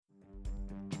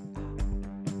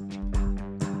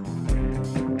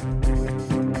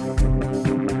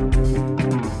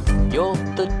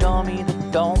dummy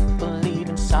that don't believe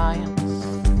in science.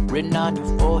 Written on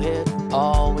your forehead,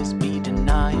 always be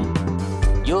denying.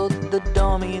 You're the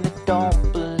dummy that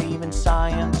don't believe in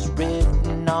science.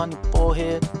 Written on your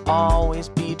forehead, always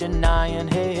be denying.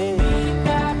 Hey, hey. We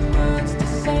got words to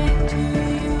say to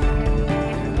you.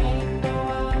 Ain't no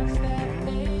odds that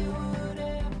they would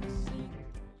ever see.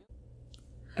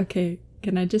 Okay,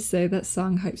 can I just say that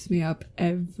song hypes me up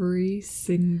every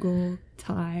single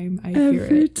time I hear it.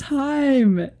 Every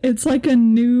time. It's like a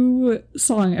new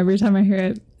song every time I hear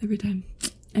it. Every time.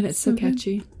 And it's so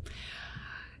catchy.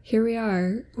 Here we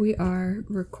are. We are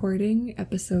recording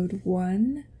episode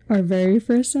 1 Our very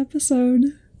first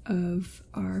episode of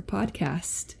our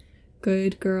podcast.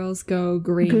 Good Girls Go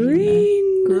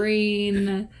Green.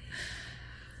 Green.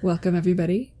 Welcome,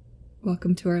 everybody.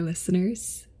 Welcome to our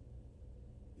listeners.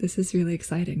 This is really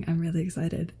exciting. I'm really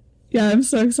excited. Yeah, I'm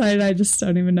so excited. I just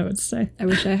don't even know what to say. I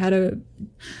wish I had a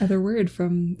other word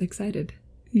from excited.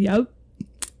 Yep.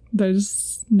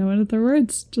 There's no other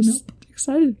words. Just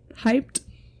excited. Hyped.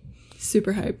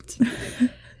 Super hyped.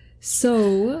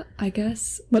 So, I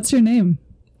guess... What's your name?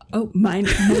 Oh, my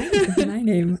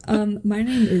name. My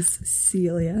name is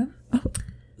Celia. Oh,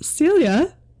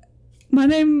 Celia? My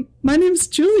name's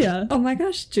Julia. Oh my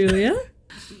gosh, Julia.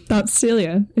 That's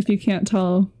Celia. If you can't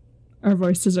tell, our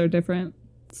voices are different.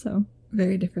 So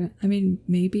very different. I mean,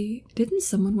 maybe. Didn't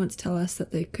someone once tell us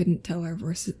that they couldn't tell our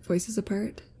voices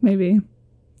apart? Maybe.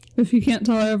 If you can't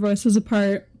tell our voices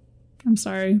apart, I'm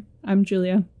sorry. I'm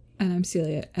Julia. And I'm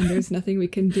Celia. And there's nothing we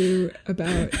can do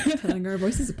about telling our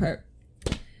voices apart.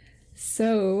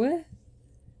 So,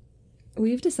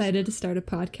 we've decided to start a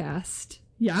podcast.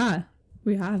 Yeah,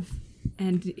 we have.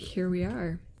 And here we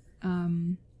are.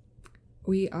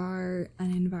 We are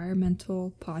an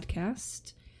environmental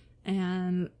podcast.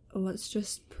 And let's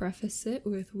just preface it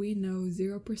with we know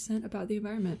 0% about the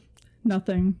environment.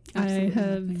 Nothing. Absolutely I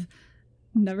have nothing.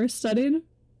 never studied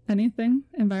anything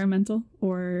environmental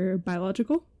or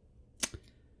biological.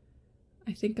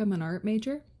 I think I'm an art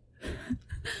major.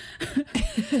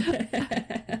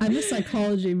 I'm a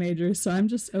psychology major, so I'm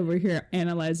just over here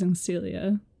analyzing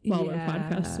Celia while we're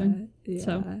podcasting. Yeah,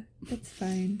 so that's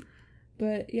fine.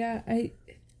 But yeah,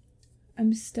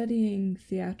 I'm studying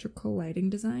theatrical lighting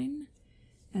design,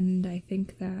 and I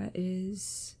think that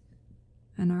is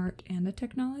an art and a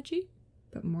technology,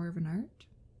 but more of an art.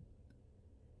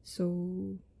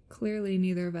 So clearly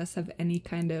neither of us have any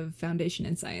kind of foundation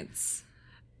in science.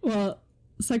 Well,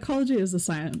 psychology is a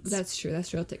science. That's true.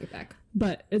 I'll take it back.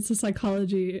 But it's a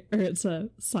psychology, or it's a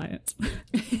science.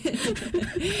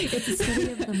 It's a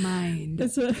study of the mind.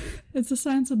 It's a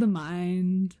science of the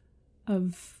mind,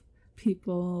 of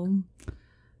people,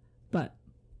 but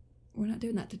we're not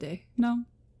doing that today. No.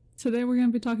 Today we're going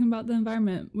to be talking about the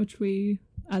environment, which we,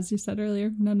 as you said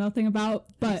earlier, know nothing about,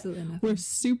 but we're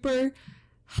super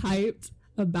hyped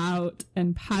about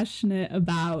and passionate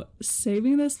about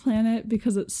saving this planet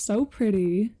because it's so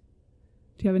pretty.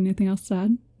 Do you have anything else to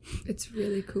add? It's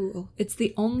really cool. It's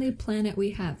the only planet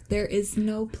we have. There is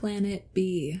no planet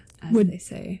B, as they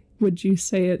say. Would you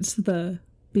say it's the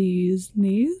bee's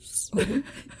knees?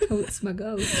 Oh, it's my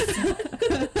ghost.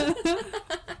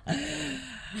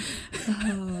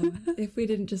 Oh, if we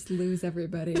didn't just lose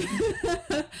everybody.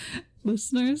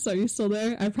 Listeners, are you still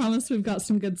there? I promise we've got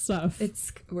some good stuff.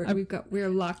 We're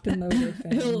locked and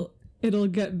loaded. It'll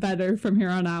get better from here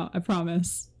on out. I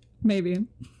promise. Maybe.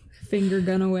 Finger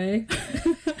gun away.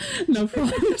 No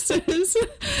promises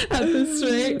at this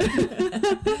rate.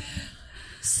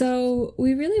 So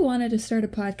we really wanted to start a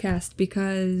podcast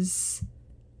because,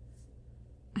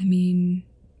 I mean,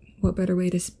 what better way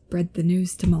to spread the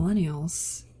news to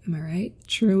millennials? Am I right?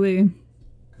 Truly.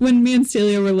 When me and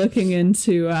Celia were looking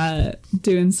into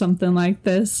doing something like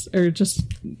this, or just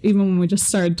even when we just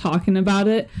started talking about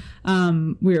it,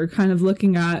 we were kind of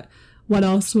looking at what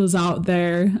else was out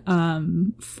there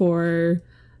for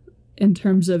in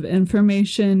terms of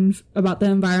information about the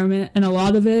environment. And a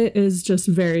lot of it is just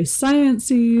very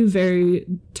sciencey, very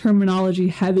terminology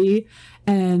heavy.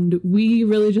 And we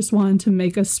really just wanted to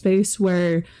make a space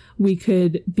where we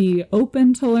could be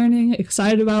open to learning,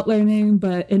 excited about learning,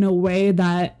 but in a way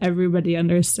that everybody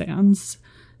understands.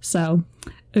 So,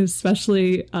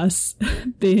 especially us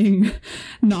being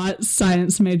not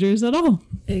science majors at all.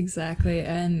 Exactly.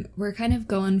 And we're kind of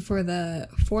going for the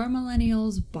for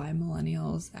millennials, by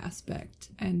millennials aspect.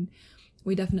 And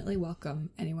we definitely welcome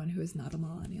anyone who is not a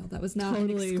millennial. That was not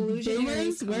totally. An exclusionary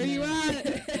Boomers, comment. where are you at?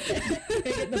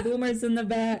 Get the boomers in the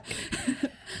back.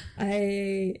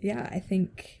 I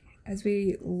think as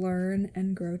we learn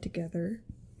and grow together,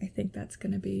 I think that's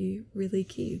going to be really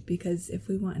key, because if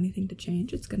we want anything to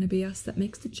change, it's going to be us that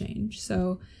makes the change.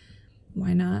 So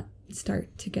why not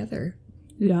start together?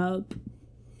 Yup.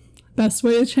 Best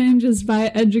way to change is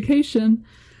by education.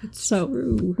 So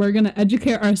we're going to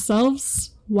educate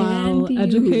ourselves while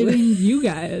educating you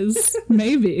guys.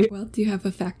 Maybe. Well, do you have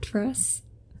a fact for us?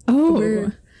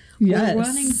 Oh, yes. We're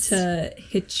wanting to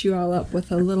hit you all up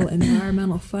with a little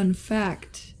environmental fun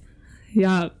fact.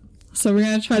 Yeah. So we're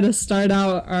going to try to start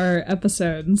out our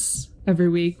episodes every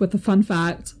week with a fun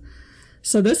fact.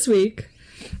 So this week,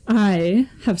 I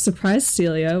have surprised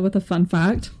Celia with a fun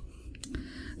fact.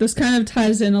 This kind of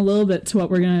ties in a little bit to what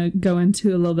we're going to go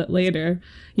into a little bit later.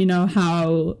 You know,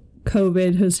 how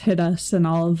COVID has hit us and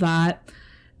all of that.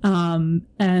 And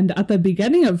at the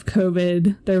beginning of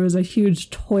COVID, there was a huge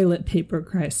toilet paper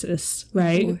crisis,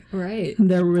 right? Oh, right.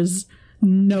 There was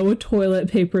no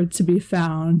toilet paper to be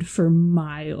found for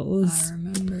miles.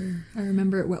 I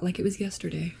remember it like it was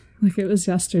yesterday. Like it was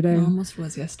yesterday. It almost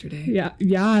was yesterday.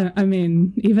 Yeah. I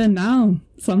mean, even now,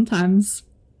 sometimes.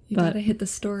 You gotta hit the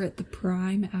store at the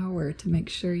prime hour to make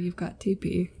sure you've got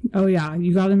TP. Oh yeah,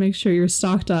 you gotta make sure you're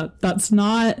stocked up. That's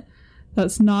not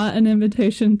an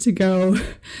invitation to go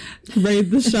raid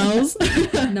the shelves.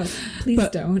 No, please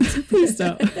don't. Please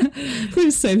don't.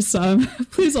 Please save some.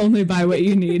 Please only buy what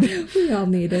you need. We all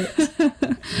need it.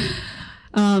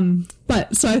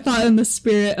 But so I thought, in the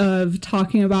spirit of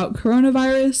talking about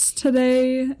coronavirus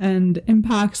today and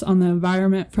impacts on the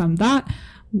environment from that,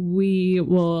 I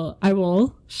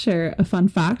will share a fun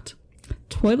fact.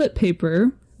 Toilet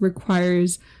paper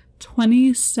requires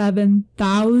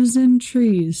 27,000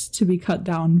 trees to be cut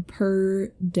down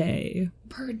per day.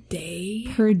 Per day?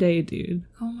 Per day, dude.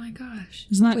 Oh my gosh.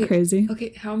 Isn't that crazy?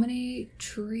 Okay, how many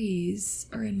trees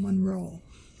are in one roll?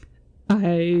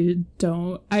 I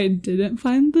didn't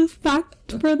find the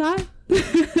fact for that.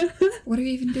 What are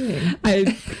you even doing?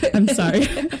 I'm sorry.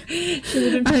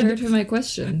 Should have been prepared for my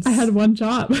questions. I had one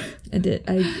job. I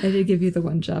did give you the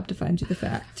one job to find you the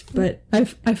fact, but I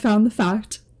found the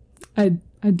fact. I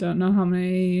don't know how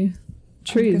many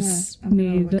trees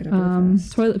need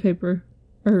toilet paper,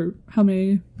 or how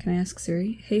many. Can I ask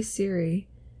Siri? Hey Siri,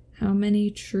 how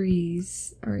many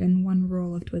trees are in one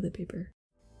roll of toilet paper?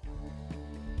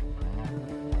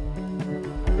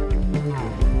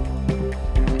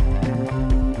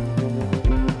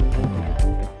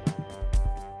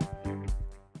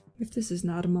 If this is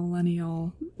not a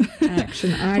millennial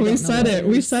action, I don't know.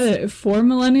 We said it. For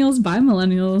millennials, by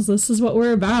millennials. This is what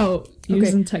we're about. Okay.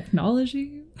 Using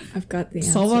technology. I've got the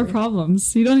answer. Solve our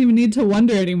problems. You don't even need to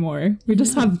wonder anymore. We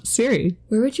just have Siri.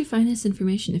 Where would you find this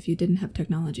information if you didn't have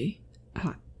technology?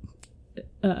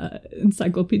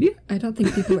 Encyclopedia? I don't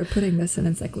think people are putting this in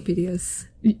encyclopedias.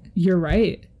 You're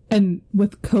right. And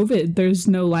with COVID, there's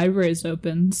no libraries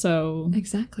open, so...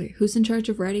 Exactly. Who's in charge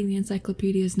of writing the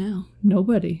encyclopedias now?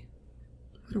 Nobody.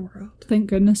 What a world. Thank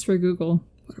goodness for Google.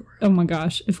 What a world. Oh my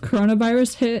gosh. If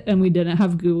coronavirus hit and we didn't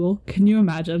have Google, can you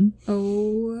imagine?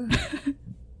 Oh.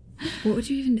 What would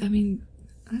you even... I mean,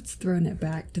 that's throwing it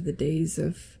back to the days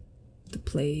of the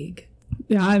plague.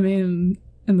 Yeah, I mean,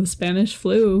 in the Spanish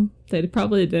flu, they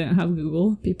probably didn't have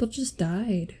Google. People just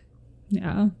died.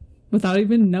 Yeah. Without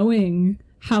even knowing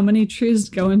how many trees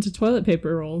go into toilet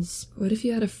paper rolls. What if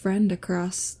you had a friend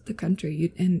across the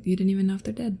country and you didn't even know if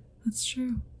they're dead? That's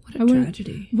true. What a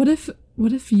tragedy. What if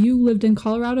you lived in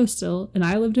Colorado still and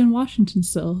I lived in Washington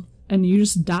still and you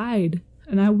just died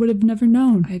and I would have never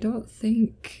known? I don't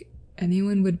think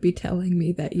anyone would be telling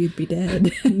me that you'd be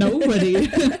dead. Nobody.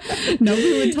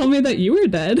 Nobody would tell me that you were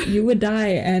dead. You would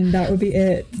die and that would be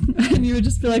it. And you would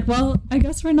just be like, well, I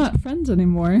guess we're not friends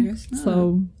anymore. I guess not.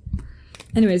 So...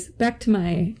 Anyways, back to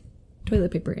my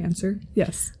toilet paper answer.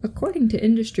 Yes. According to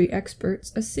industry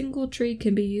experts, a single tree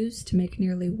can be used to make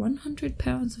nearly 100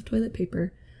 pounds of toilet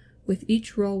paper, with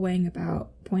each roll weighing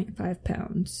about 0.5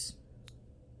 pounds.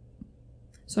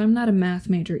 So I'm not a math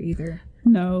major either.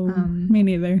 No, me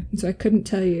neither. So I couldn't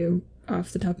tell you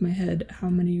off the top of my head how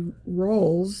many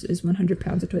rolls is 100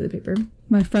 pounds of toilet paper.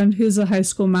 My friend who's a high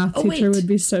school math teacher would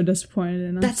be so disappointed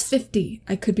in us. That's 50.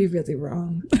 I could be really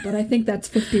wrong, but I think that's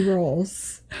 50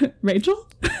 rolls. Rachel?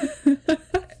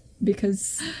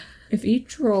 Because if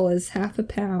each roll is half a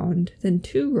pound, then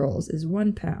 2 rolls is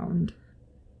 1 pound.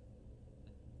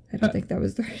 I don't think that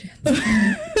was the right answer.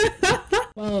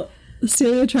 Well,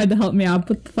 Celia tried to help me out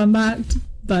with the fun fact,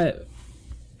 but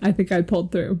I think I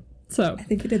pulled through. So I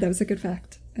think you did. That was a good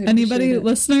fact. Anybody,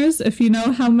 listeners, if you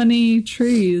know how many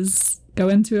trees go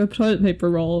into a toilet paper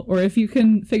roll, or if you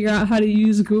can figure out how to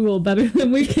use Google better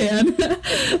than we can,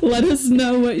 let us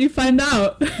know what you find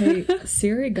out. Hey,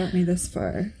 Siri got me this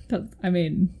far. I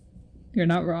mean, you're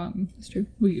not wrong. It's true.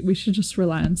 We should just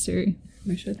rely on Siri.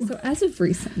 We should. So as of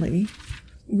recently,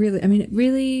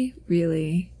 really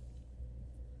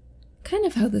kind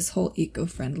of how this whole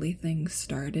eco-friendly thing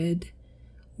started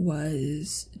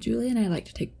was Julie and I like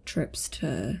to take trips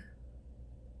to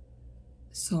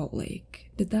Salt Lake.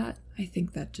 I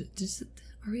think that just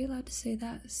are we allowed to say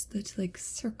that? To like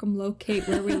circumlocate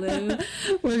where we live?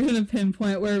 We're gonna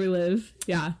pinpoint where we live.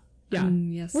 Yeah.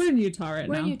 Yes. We're in Utah right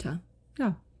now. We're in Utah.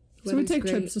 Yeah. So we take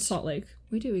trips to Salt Lake.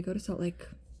 We do. We go to Salt Lake.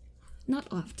 Not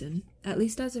often. At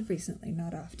least as of recently,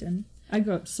 not often. I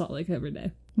go up to Salt Lake every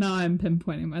day. Now I'm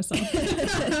pinpointing myself.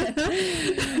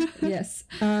 Yes.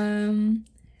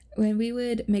 When we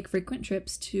would make frequent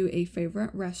trips to a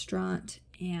favorite restaurant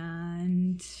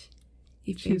and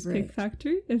a Cheesecake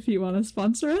Factory, if you want to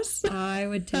sponsor us. I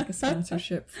would take a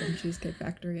sponsorship from Cheesecake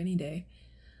Factory any day.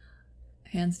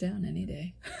 Hands down, any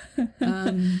day.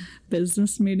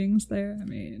 Business meetings there. I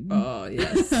mean, oh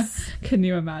yes. Can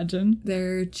you imagine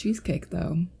Their cheesecake,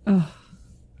 though? Oh,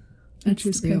 that's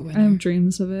cheesecake. the real winner. I have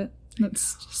dreams of it.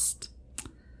 That's just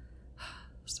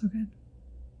so good.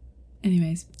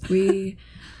 Anyways, we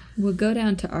will go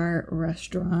down to our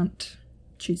restaurant,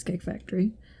 Cheesecake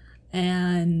Factory,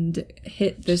 and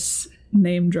hit this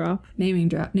name dropping. Naming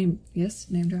drop.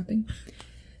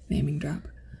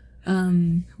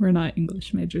 We're not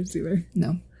English majors either.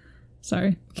 No.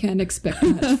 Sorry. Can't expect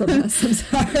much from us. I'm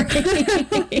sorry.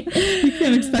 You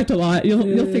can't expect a lot.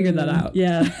 You'll figure that out.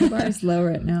 Yeah. The bar is low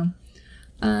right now.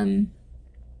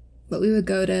 But we would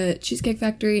go to Cheesecake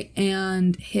Factory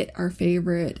and hit our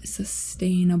favorite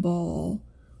sustainable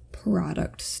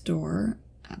product store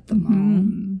at the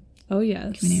mall. Oh,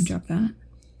 yes. Can we name drop that?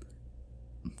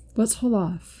 Let's hold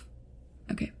off.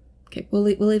 Okay. We'll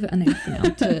leave it unnamed for now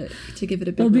to give it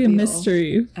a big It'll be a reveal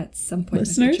mystery. at some point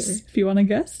Listeners, in the future. if you want to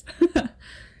guess.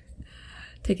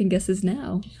 Taking guesses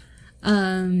now.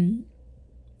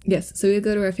 Yes, so we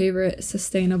go to our favorite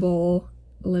sustainable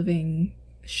living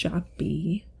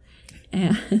shoppy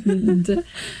and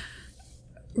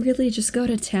really just go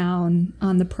to town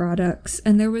on the products.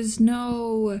 And there was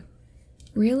no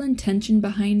real intention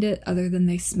behind it other than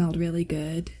they smelled really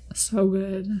good. So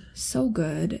good. So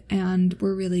good. And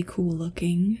were really cool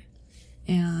looking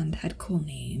and had cool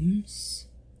names.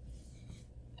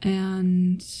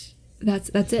 And that's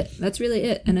it. That's really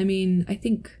it. And I mean, I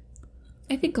think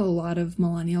a lot of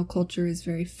millennial culture is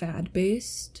very fad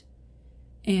based.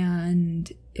 And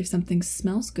if something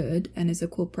smells good and is a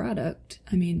cool product,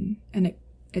 I mean, and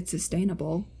it's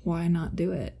sustainable, why not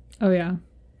do it? Oh yeah.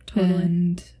 Totally.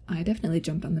 And I definitely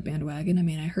jumped on the bandwagon. I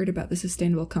mean, I heard about the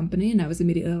sustainable company and I was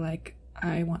immediately like,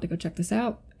 I want to go check this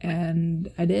out.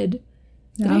 And I did.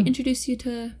 Yeah. Did I introduce you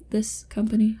to this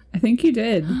company? I think you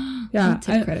did. Yeah. I'll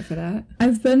take credit for that.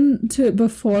 I've been to it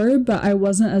before, but I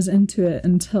wasn't as into it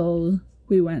until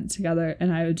we went together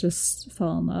and I just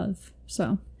fell in love.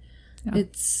 So, yeah.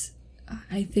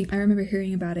 I think I remember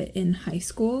hearing about it in high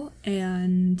school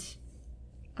and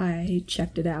I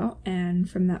checked it out. And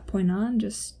from that point on,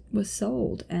 just was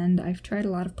sold. And I've tried a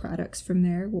lot of products from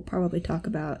there. We'll probably talk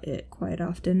about it quite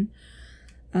often.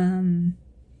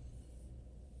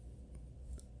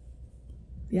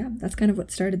 Yeah, that's kind of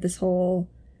what started this whole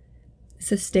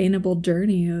sustainable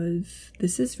journey of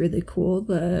this is really cool.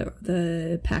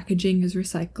 The packaging is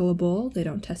recyclable. They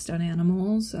don't test on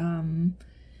animals. And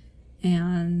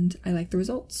I like the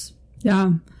results.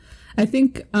 Yeah. I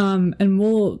think, and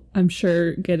we'll, I'm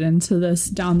sure, get into this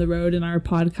down the road in our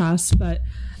podcast, but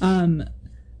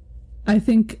I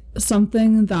think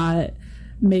something that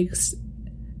makes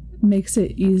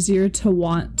it easier to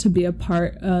want to be a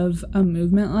part of a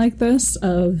movement like this,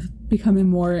 of becoming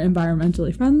more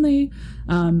environmentally friendly,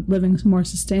 living more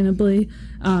sustainably,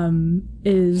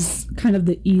 is kind of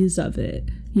the ease of it,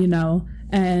 you know,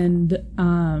 and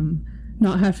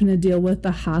not having to deal with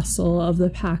the hassle of the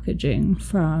packaging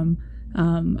from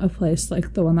a place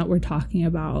like the one that we're talking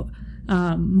about.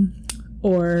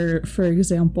 Or, for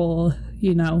example,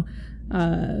 you know,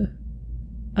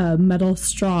 metal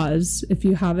straws. If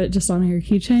you have it just on your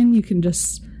keychain, you can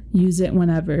just use it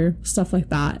whenever, stuff like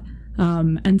that.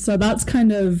 And so that's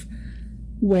kind of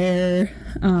where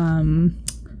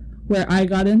I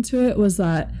got into it, was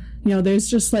that, you know, there's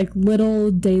just like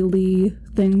little daily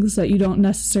things that you don't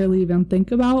necessarily even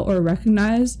think about or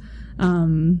recognize,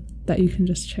 that you can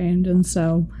just change. And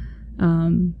so,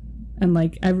 and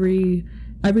like every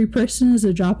person is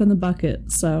a drop in the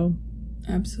bucket. So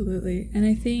absolutely. And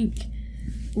I think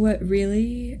what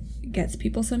really gets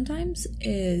people sometimes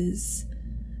is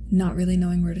not really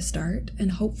knowing where to start.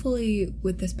 And hopefully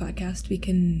with this podcast, we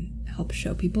can help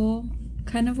show people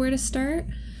kind of where to start.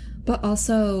 But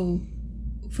also,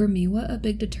 for me, what a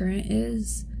big deterrent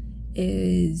is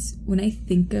when I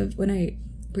felt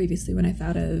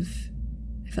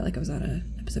like I was on a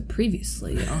So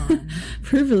previously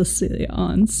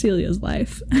on Celia's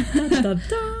life. Da, da,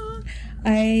 da.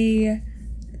 I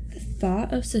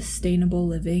thought of sustainable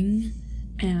living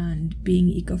and being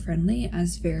eco-friendly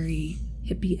as very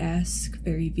hippie-esque,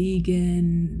 very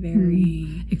vegan,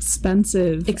 very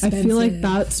expensive. I feel like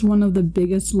that's one of the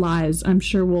biggest lies. I'm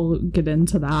sure we'll get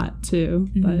into that too.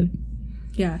 But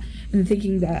yeah, and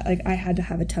thinking that like I had to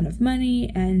have a ton of money,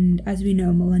 and as we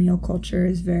know, millennial culture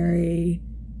is very,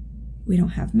 we don't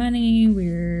have money,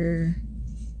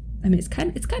 it's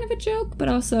kind of a joke, but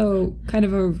also kind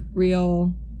of a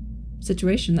real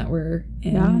situation that we're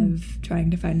in of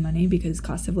trying to find money because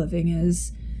cost of living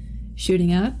is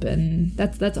shooting up, and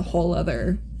that's a whole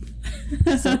other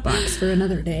soapbox for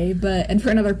another day, and for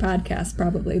another podcast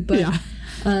probably. But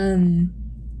I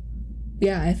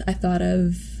thought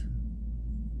of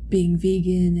being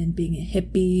vegan and being a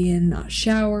hippie and not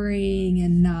showering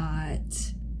and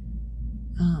not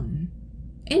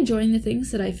enjoying the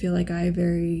things that I feel like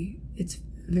it's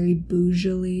very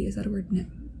bougily, is that a word?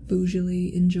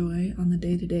 Bougily enjoy on the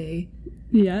day-to-day.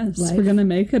 Yes, life. We're gonna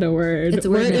make it a word. It's a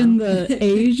word We're in the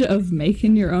age of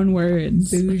making your own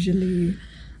words. Bougily.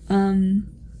 And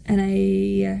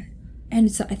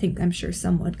so I think, I'm sure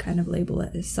some would kind of label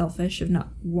it as selfish, of not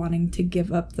wanting to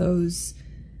give up those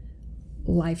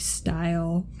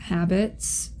lifestyle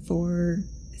habits for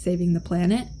saving the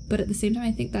planet. But at the same time,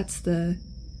 I think that's the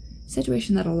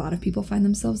situation that a lot of people find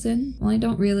themselves in. Well, I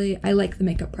like the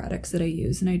makeup products that I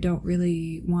use, and I don't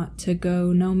really want to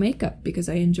go no makeup because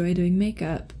I enjoy doing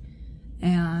makeup.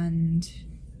 And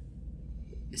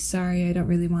sorry, I don't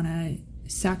really want to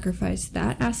sacrifice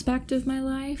that aspect of my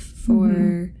life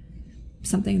for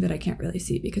something that I can't really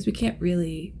see, because we can't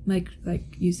really, like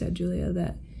you said, Julia,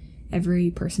 that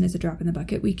every person is a drop in the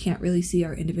bucket. We can't really see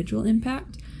our individual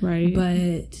impact. Right.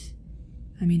 But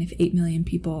I mean, if 8 million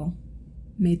people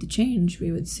made the change,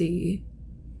 we would see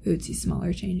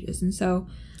smaller changes. And so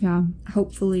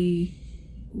hopefully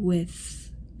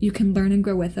you can learn and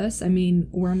grow with us. I mean,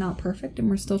 we're not perfect, and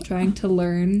we're still trying to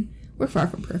learn. We're far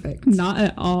from perfect. Not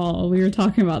at all. We were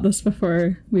talking about this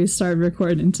before we started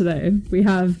recording today. We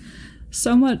have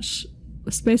so much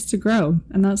space to grow,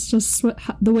 and that's just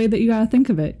the way that you gotta think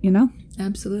of it, you know?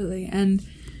 Absolutely. And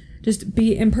just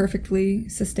be imperfectly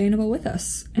sustainable with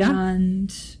us.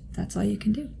 And that's all you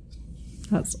can do.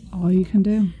 That's all you can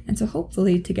do. And so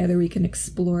hopefully together we can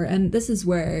explore, and this is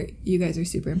where you guys are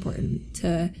super important,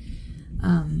 to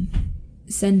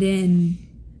send in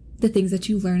the things that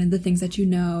you learn and the things that you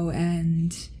know,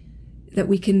 and that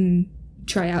we can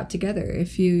try out together.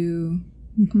 If you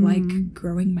like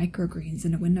growing microgreens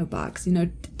in a window box,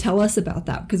 tell us about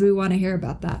that, because we want to hear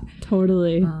about that.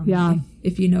 Totally.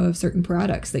 If you know of certain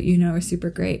products that you know are super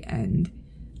great and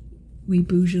we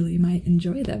bougily might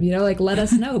enjoy them, let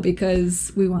us know,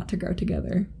 because we want to grow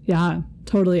together. Yeah,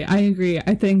 totally. I agree.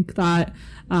 I think that,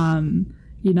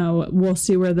 we'll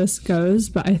see where this goes,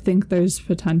 but I think there's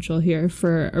potential here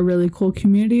for a really cool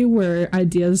community where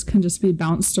ideas can just be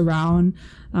bounced around,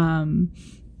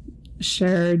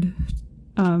 shared,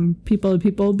 people to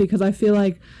people, because I feel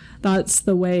like that's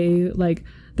the way,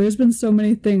 there's been so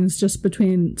many things just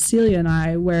between Celia and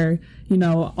I where,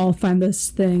 I'll find this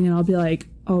thing and I'll be like,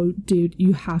 oh, dude,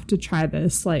 you have to try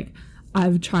this.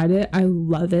 I've tried it. I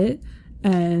love it.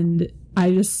 And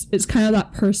it's kind of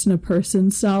that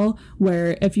person-to-person sell,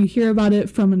 where if you hear about it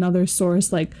from another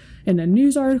source, like in a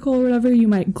news article or whatever, you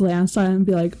might glance at it and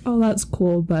be like, oh, that's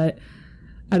cool, but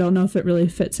I don't know if it really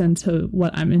fits into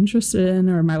what I'm interested in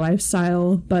or my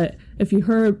lifestyle. But if you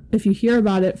hear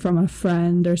about it from a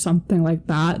friend or something like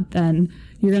that, then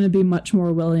you're going to be much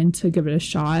more willing to give it a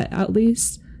shot, at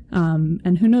least.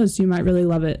 And who knows, you might really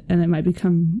love it and it might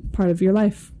become part of your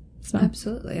life. So.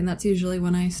 Absolutely. And that's usually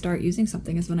when I start using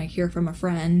something, is when I hear from a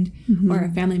friend or a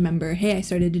family member, hey, I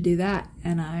started to do that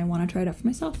and I want to try it out for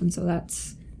myself. And so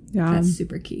that's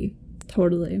super key.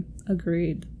 Totally.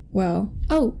 Agreed. Well,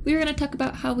 we were going to talk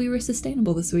about how we were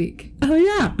sustainable this week. Oh,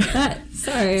 yeah.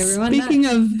 Sorry, everyone. Speaking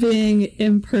of being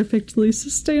imperfectly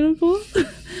sustainable.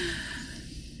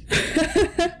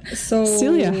 So,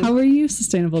 Celia, how were you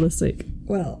sustainable this week?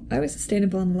 Well, I was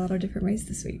sustainable in a lot of different ways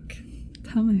this week.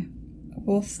 Tell me.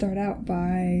 We'll start out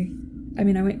by, I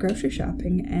went grocery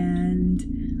shopping,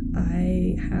 and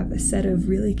I have a set of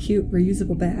really cute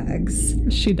reusable bags.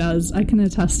 She does. I can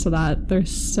attest to that. They're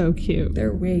so cute.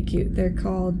 They're way cute. They're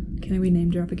called, can we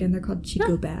name drop again? They're called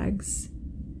Chico bags.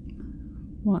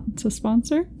 Want to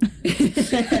sponsor?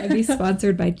 Be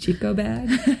sponsored by Chico Bag.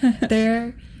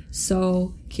 They're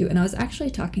so cute. And I was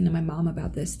actually talking to my mom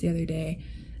about this the other day,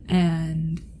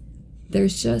 and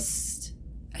there's just,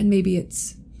 and maybe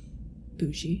it's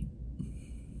bougie,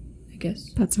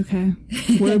 kiss. That's okay.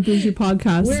 We're a bougie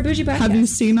podcast. We're a bougie podcast. Have you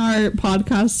seen our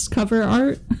podcast cover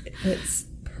art? It's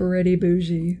pretty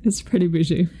bougie. It's pretty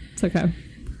bougie. It's okay.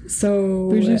 So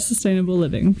Bougie Sustainable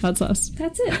Living. That's us.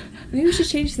 that's it. Maybe we should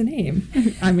change the name.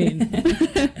 I mean,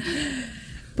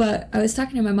 But I was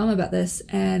talking to my mom about this,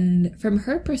 and from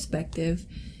her perspective,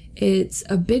 it's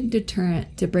a big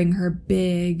deterrent to bring her a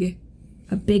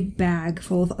big bag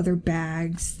full of other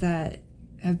bags that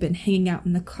have been hanging out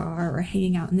in the car or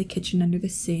hanging out in the kitchen under the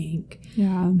sink.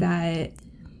 yeah. That,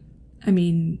 I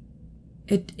mean,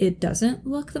 it doesn't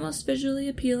look the most visually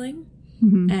appealing.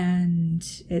 Mhm. And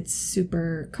it's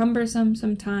super cumbersome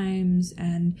sometimes.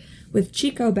 And with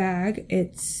Chico bag,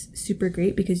 it's super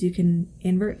great because you can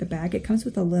invert the bag. It comes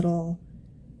with a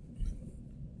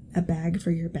bag for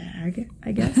your bag,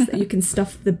 I guess. That you can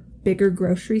stuff the bigger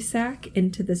grocery sack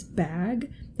into this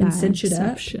bag and cinch it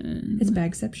up. It's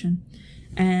bagception.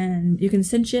 And you can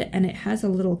cinch it, and it has a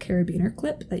little carabiner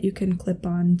clip that you can clip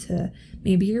on to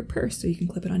maybe your purse, or you can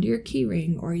clip it onto your key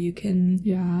ring, or you can,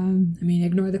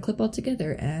 ignore the clip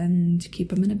altogether and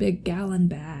keep them in a big gallon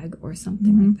bag or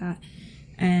something like that.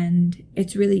 And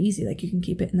it's really easy. Like, you can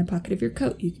keep it in the pocket of your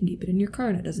coat. You can keep it in your car,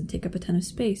 and it doesn't take up a ton of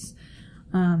space.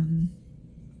 And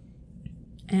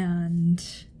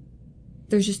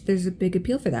there's a big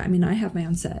appeal for that. I mean, I have my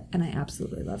own set, and I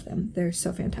absolutely love them. They're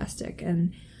so fantastic.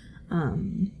 And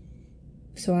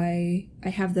so I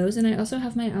have those, and I also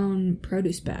have my own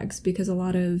produce bags because a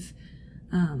lot of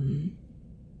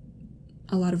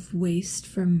waste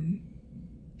from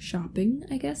shopping,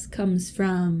 I guess, comes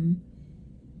from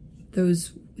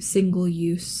those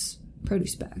single-use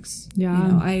produce bags. Yeah.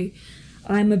 You know, I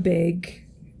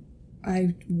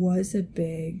was a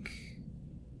big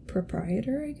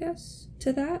proprietor, I guess,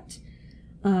 to that.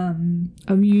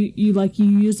 You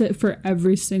use it for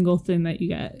every single thing that you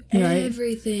get, right?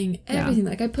 Everything. Yeah.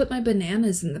 Like, I put my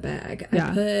bananas in the bag.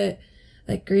 Yeah. I put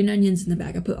like green onions in the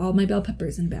bag. I put all my bell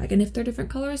peppers in the bag. And if they're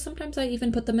different colors, sometimes I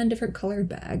even put them in different colored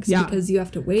bags. Yeah. Because you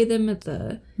have to weigh them at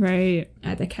the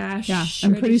cash. Yeah.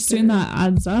 And pretty register. soon that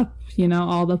adds up,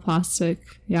 all the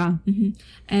plastic. Yeah. Mm-hmm.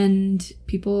 And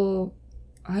people,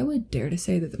 I would dare to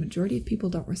say that the majority of people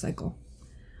don't recycle.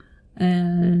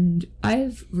 And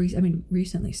I've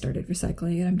recently started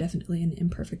recycling, and I'm definitely an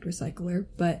imperfect recycler,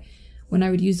 but when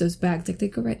I would use those bags, like, they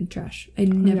go right in the trash. I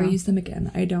never use them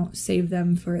again. I don't save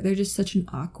them they're just such an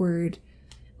awkward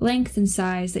length and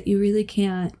size that you really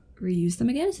can't reuse them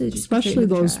again. So especially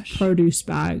those produce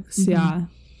bags. Mm-hmm. Yeah.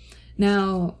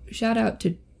 Now, shout out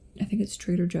to, I think it's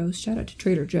Trader Joe's. Shout out to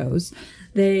Trader Joe's.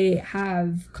 They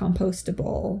have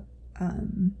compostable,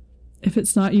 if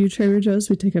it's not you, Trader Joe's,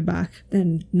 we take it back.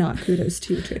 Then not kudos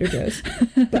to you, Trader Joe's.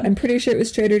 But I'm pretty sure it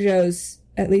was Trader Joe's,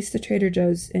 at least the Trader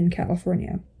Joe's in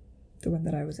California, the one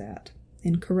that I was at,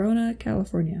 in Corona,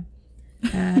 California,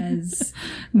 as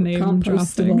Name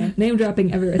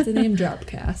dropping everywhere. It's a name drop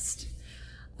cast.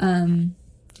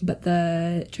 But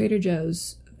the Trader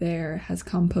Joe's there has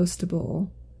compostable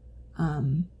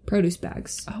produce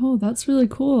bags. Oh, that's really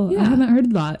cool. Yeah. I haven't heard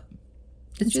of that.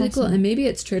 It's really cool. And maybe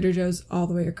it's Trader Joe's all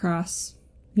the way across.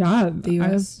 Yeah, the US. I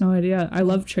have no idea. I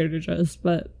love Trader Joe's,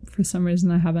 but for some reason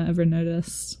I haven't ever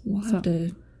noticed. We'll have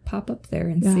to pop up there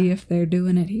and see if they're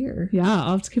doing it here. Yeah,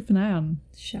 I'll have to keep an eye on.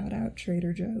 Shout out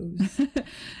Trader Joe's.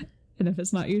 And if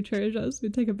it's not you, Trader Joe's, we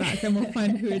take it back and we'll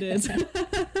find who it is.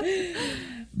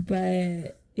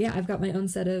 But yeah, I've got my own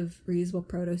set of reusable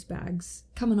produce bags.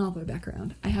 Coming all the way back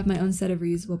around. I have my own set of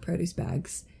reusable produce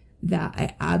bags that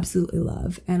I absolutely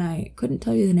love. And I couldn't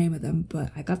tell you the name of them,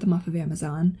 but I got them off of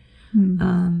Amazon.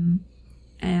 Mm-hmm.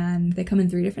 And they come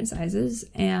in 3 different sizes.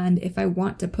 And if I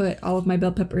want to put all of my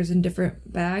bell peppers in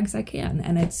different bags, I can.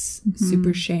 And it's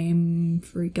super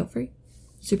shame-free, guilt-free.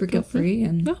 Super guilt-free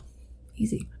and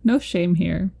easy. No shame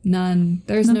here. None.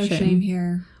 There's no shame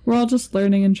here. We're all just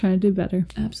learning and trying to do better.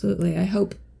 Absolutely. I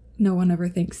hope no one ever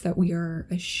thinks that we are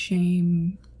a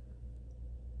shame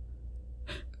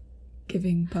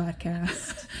giving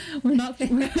podcast. We're not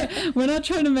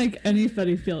trying to make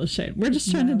anybody feel ashamed. We're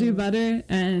just trying to do better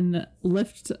and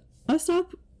lift us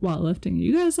up while lifting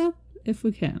you guys up if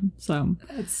we can. So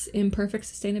it's imperfect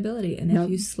sustainability, and if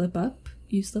you slip up,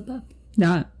 you slip up.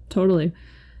 Yeah, totally.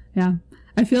 Yeah.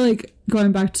 I feel like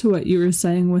going back to what you were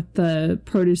saying with the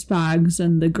produce bags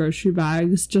and the grocery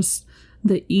bags, just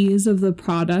the ease of the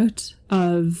product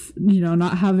of,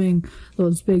 not having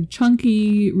those big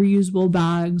chunky reusable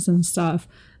bags and stuff,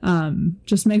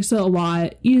 just makes it a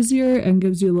lot easier and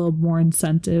gives you a little more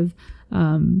incentive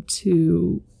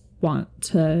to want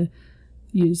to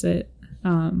use it.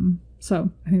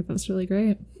 So I think that's really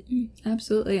great.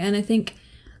 Absolutely. And I think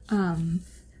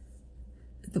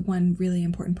the one really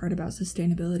important part about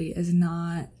sustainability is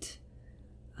not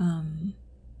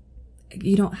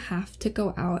you don't have to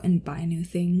go out and buy new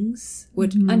things,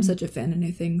 which I'm such a fan of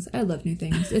new things. I love new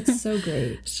things. It's so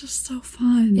great. It's just so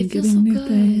fun. It feels so new good.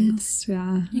 Things.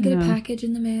 Yeah. You get a package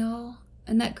in the mail,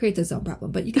 and that creates its own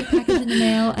problem, but you get a package in the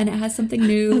mail and it has something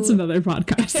new. That's another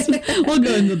podcast. We'll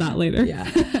go into that later. Yeah.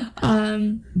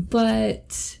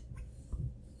 But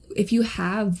if you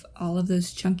have all of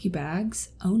those chunky bags,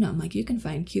 own them. Like, you can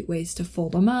find cute ways to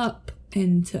fold them up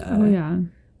and to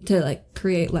like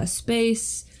create less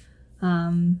space.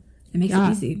 It makes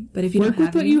it easy. But if you work don't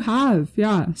with what you have,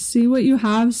 see what you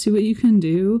have, see what you can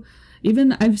do.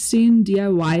 Even I've seen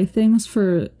DIY things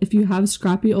for if you have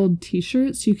scrappy old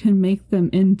t-shirts, you can make them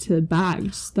into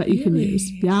bags that you can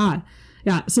use. Yeah.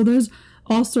 So there's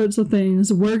all sorts of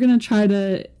things. We're gonna try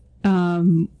to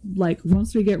like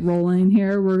once we get rolling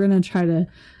here, we're gonna try to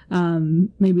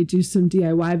maybe do some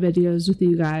DIY videos with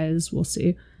you guys. We'll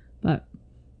see. But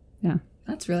yeah.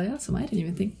 That's really awesome. I didn't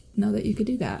even know that you could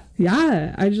do that.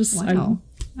 Yeah,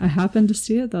 I happened to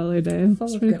see it the other day.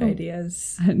 Full of good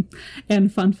ideas.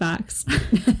 And fun facts.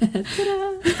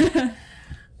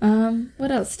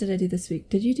 What else did I do this week?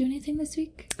 Did you do anything this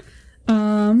week?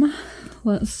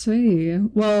 Let's see.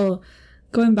 Well,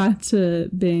 going back to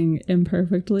being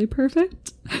imperfectly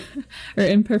perfect or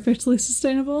imperfectly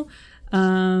sustainable,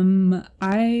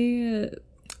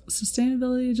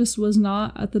 sustainability just was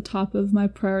not at the top of my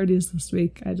priorities this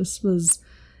week. It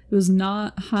was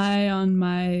not high on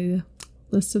my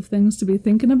list of things to be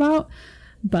thinking about.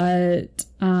 But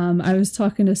I was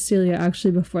talking to Celia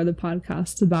actually before the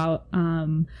podcast about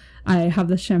I have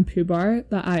the shampoo bar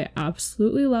that I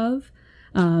absolutely love.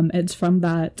 It's from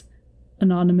that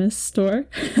anonymous store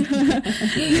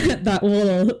that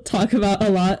we'll talk about a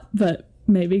lot, but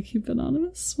maybe keep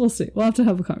anonymous. We'll see. We'll have to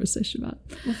have a conversation about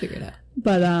it. We'll figure it out.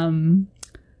 But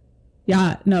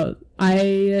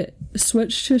I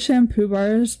switched to shampoo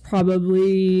bars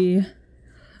probably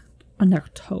in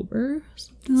October,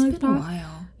 something like that. It's been a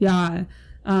while. Yeah.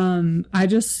 I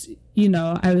just,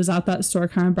 I was at that store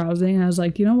kind of browsing, and I was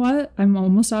like, you know what? I'm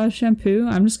almost out of shampoo.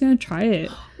 I'm just going to try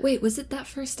it. Wait, was it that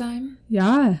first time?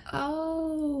 Yeah.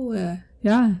 Oh.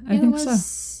 Yeah, I think so. I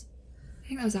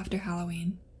think that was after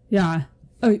Halloween. Yeah.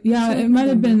 Oh, yeah, so it might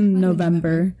have been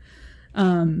November.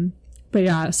 But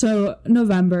yeah, so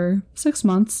November, 6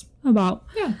 months, about.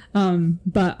 Yeah.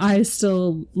 But I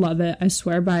still love it. I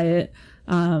swear by it.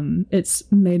 It's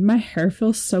made my hair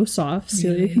feel so soft. Really?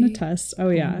 Celia can attest. Oh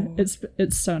yeah,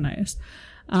 it's so nice.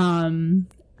 And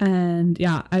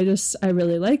yeah, I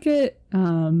really like it.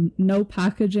 No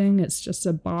packaging. It's just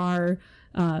a bar.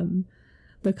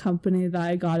 The company that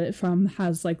I got it from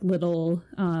has like little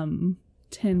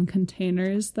tin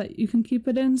containers that you can keep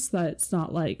it in, so that it's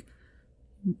not like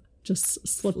just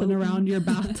slipping around your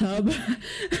bathtub,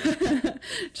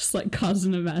 just like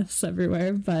causing a mess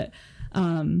everywhere. But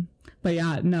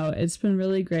yeah, no, it's been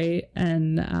really great.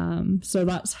 And so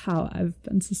that's how I've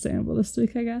been sustainable this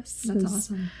week, I guess. That's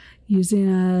awesome.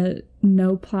 Using a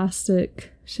no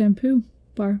plastic shampoo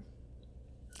bar.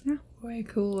 Yeah. Way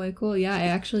cool. Yeah,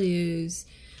 I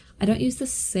don't use the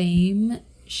same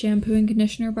shampoo and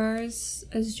conditioner bars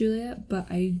as Julia, but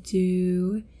I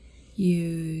do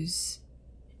use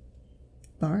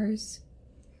bars.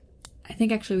 I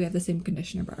think actually we have the same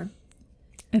conditioner bar.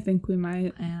 I think we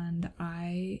might. And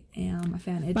I am a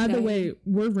fan. By the way,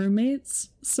 we're roommates,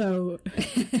 so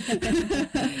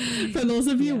for those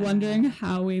of you wondering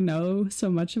how we know so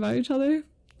much about each other,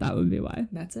 that would be why.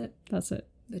 That's it.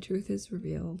 The truth is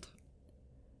revealed.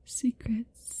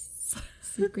 Secrets.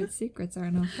 Secrets are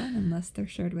no fun unless they're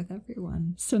shared with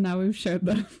everyone. So now we've shared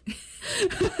them.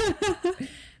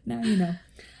 Now you know.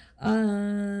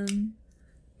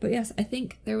 But yes, I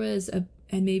think there was and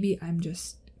maybe I'm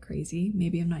just crazy.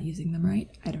 Maybe I'm not using them right.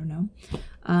 I don't know.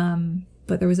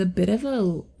 But there was a bit of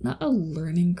not a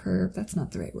learning curve. That's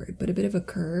not the right word, but a bit of a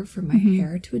curve for my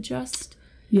hair to adjust.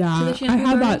 Yeah, I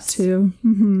had that too.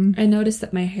 Mm-hmm. I noticed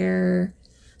that my hair.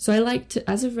 So I like to,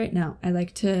 as of right now, I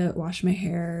like to wash my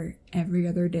hair every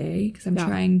other day because I'm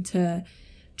trying to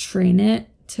train it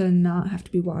to not have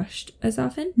to be washed as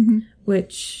often,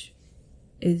 which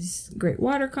is great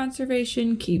water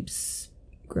conservation, keeps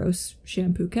gross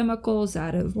shampoo chemicals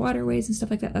out of waterways and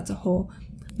stuff like that. That's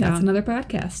another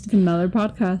podcast.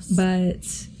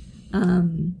 But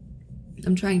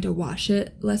I'm trying to wash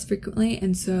it less frequently,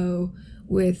 and so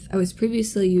I was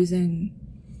previously using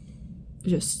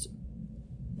just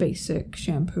basic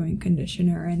shampoo and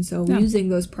conditioner, and so using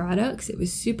those products, it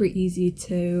was super easy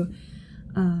to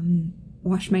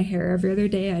wash my hair every other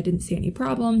day. I didn't see any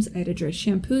problems. I had a dry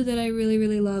shampoo that I really,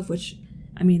 really love, which,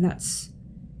 I mean, that's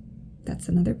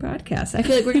another podcast. I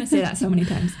feel like we're going to say that so many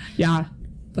times. Yeah.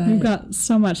 But we've got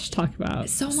so much to talk about.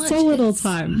 So much. So little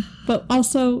time, but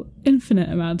also infinite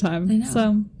amount of time. I know.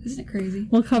 So isn't it crazy?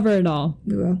 We'll cover it all.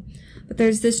 We will. But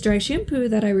there's this dry shampoo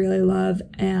that I really love,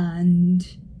 and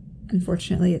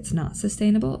unfortunately it's not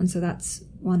sustainable. And so that's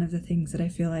one of the things that I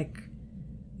feel like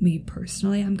me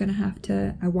personally, I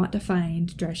want to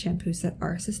find dry shampoos that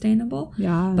are sustainable.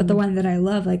 Yeah. But the one that I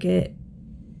love, like it,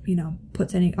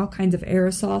 puts all kinds of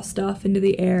aerosol stuff into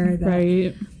the air that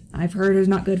right. I've heard is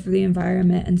not good for the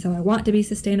environment. And so I want to be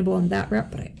sustainable in that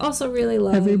route, but I also really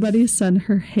love... Everybody send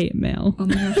her hate mail. Oh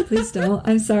my gosh, please don't.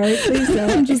 I'm sorry, please don't.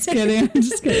 I'm just kidding.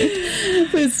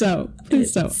 Please don't.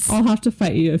 Please don't. I'll have to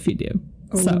fight you if you do.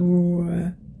 So.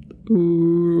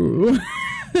 Ooh.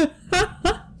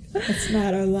 That's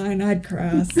not a line I'd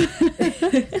cross.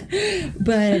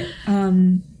 But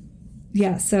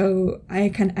yeah, so I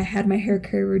had my hair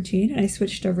care routine, and I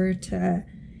switched over to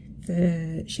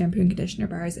the shampoo and conditioner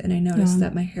bars, and I noticed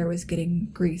that my hair was getting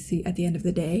greasy at the end of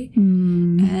the day.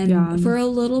 And for a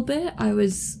little bit I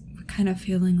was kind of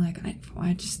feeling like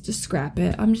I just scrap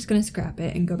it. I'm just gonna scrap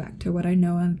it and go back to what I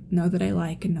know that I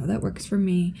like and know that works for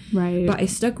me. Right. But I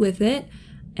stuck with it,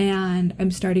 and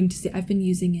I'm starting to see, I've been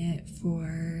using it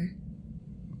for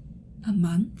a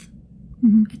month.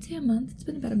 I'd say a month. It's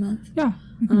been about a month. Yeah,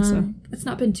 I think so. It's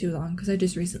not been too long because I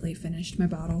just recently finished my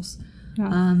bottles.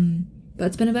 Yeah. But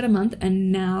it's been about a month,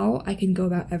 and now I can go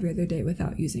about every other day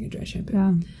without using a dry shampoo.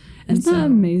 Yeah. Isn't that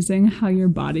amazing how your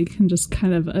body can just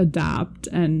kind of adapt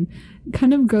and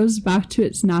kind of goes back to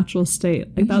its natural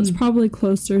state? Like that's probably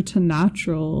closer to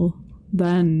natural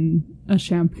than a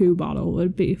shampoo bottle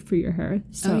would be for your hair.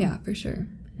 So, oh yeah, for sure.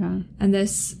 Yeah. And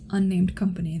this unnamed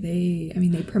company, they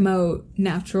promote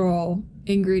natural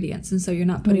ingredients, and so you're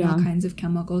not putting all kinds of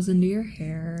chemicals into your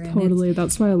hair. And totally.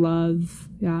 That's what I love.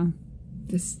 Yeah.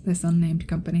 This unnamed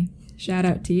company. Shout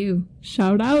out to you.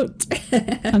 Shout out.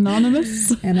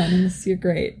 Anonymous. Anonymous, you're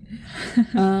great.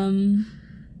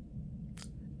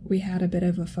 We had a bit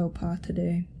of a faux pas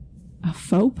today. A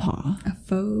faux pas? A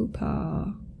faux pas.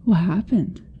 What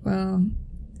happened? Well,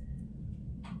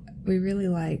 we really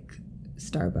like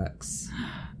Starbucks.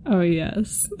 Oh,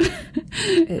 yes.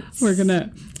 Let's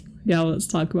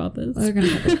talk about this. We're going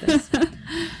to talk about this.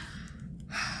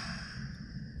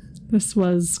 This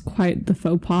was quite the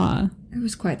faux pas. It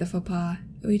was quite the faux pas.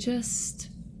 We just...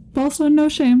 But also, no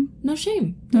shame. No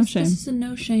shame. No shame. This is a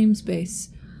no shame space.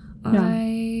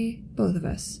 Yeah. Both of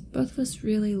us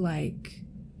really like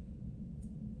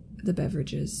the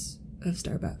beverages of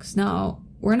Starbucks. Now,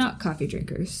 we're not coffee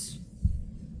drinkers,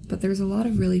 but there's a lot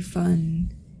of really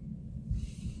fun...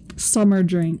 Summer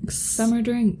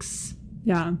drinks.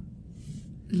 Yeah.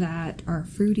 That are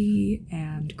fruity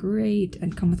and great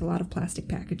and come with a lot of plastic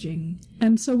packaging.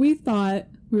 And so we thought,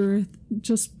 we were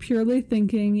just purely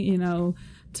thinking,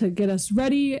 to get us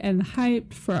ready and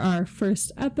hyped for our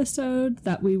first episode,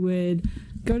 that we would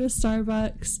go to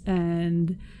Starbucks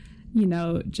and,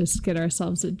 just get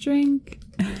ourselves a drink.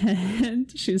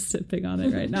 And she's sipping on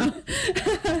it right now.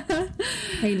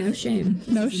 Hey, no shame.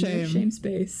 No shame. No shame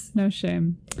space. No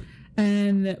shame.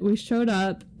 And we showed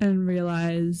up and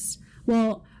realized...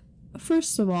 Well,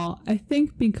 first of all, I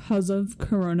think because of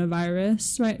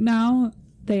coronavirus right now,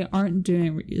 they aren't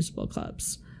doing reusable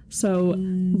cups. So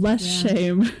less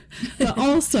shame. But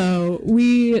also,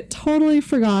 we totally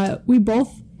forgot.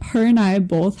 Her and I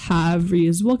both have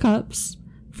reusable cups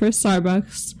for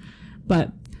Starbucks,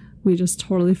 but we just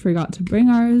totally forgot to bring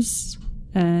ours.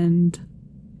 And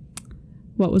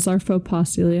what was our faux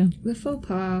pas, Celia? The faux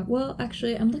pas, well,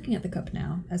 actually, I'm looking at the cup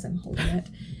now as I'm holding it,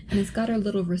 and it's got our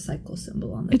little recycle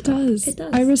symbol on the top. It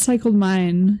does. I recycled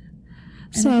mine.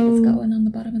 And I think it's got one on the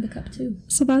bottom of the cup, too.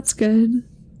 So that's good.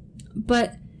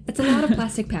 But it's a lot of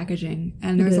plastic packaging,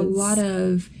 and there's a lot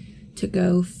of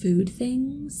to-go food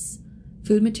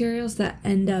materials that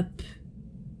end up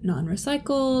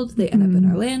non-recycled. They end up in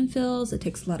our landfills. It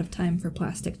takes a lot of time for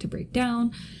plastic to break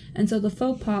down. And so the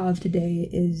faux pas of today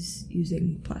is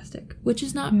using plastic, which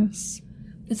is not... Yes.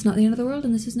 It's not the end of the world,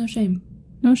 and this is no shame.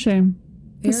 No shame.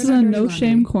 This is a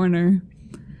no-shame corner.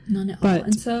 None at all. But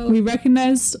and so we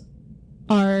recognized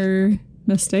our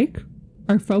mistake,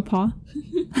 our faux pas,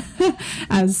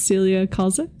 as Celia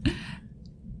calls it,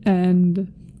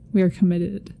 and we are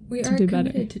committed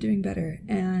to doing better.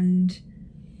 And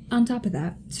on top of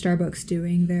that, Starbucks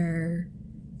doing the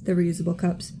reusable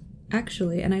cups.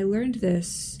 Actually, and I learned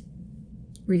this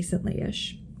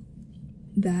recently-ish,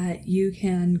 that you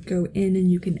can go in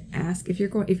and you can ask if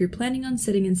you're planning on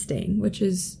sitting and staying, which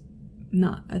is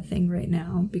not a thing right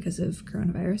now because of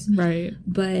coronavirus. Right.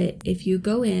 But if you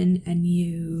go in and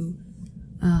you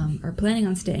are planning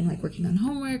on staying, like working on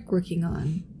homework, working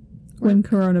on When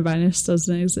coronavirus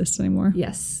doesn't exist anymore.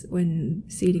 Yes, when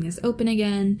seating is open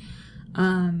again.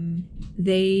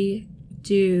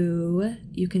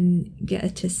 You can get a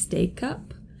to stay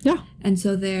cup. Yeah. And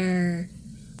so they're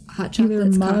hot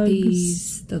chocolates,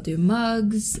 coffees. They'll do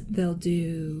mugs. They'll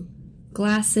do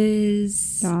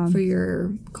glasses for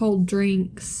your cold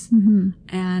drinks.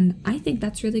 And I think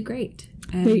that's really great.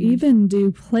 And they even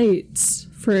do plates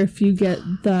for if you get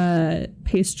the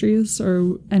pastries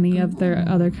or any of their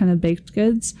other kind of baked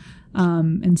goods.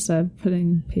 Instead of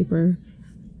putting paper,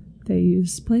 they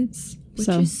use plates. Which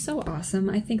is so awesome.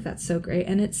 I think that's so great.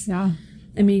 And it's, yeah.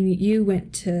 I mean, you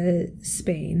went to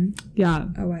Spain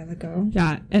a while ago.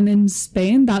 Yeah. And in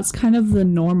Spain, that's kind of the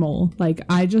normal. Like,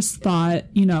 I just thought,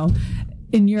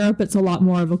 in Europe, it's a lot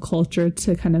more of a culture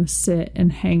to kind of sit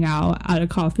and hang out at a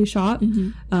coffee shop,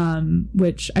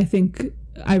 which I think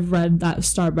I've read that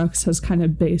Starbucks has kind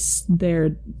of based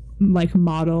their like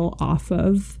model off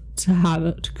of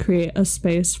to create a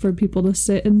space for people to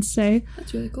sit and stay.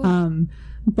 That's really cool.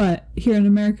 But here in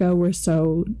America, we're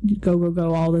so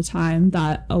go all the time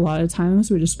that a lot of times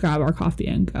we just grab our coffee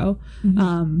and go.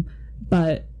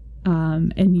 But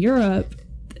in Europe,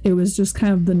 it was just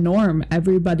kind of the norm.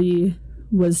 Everybody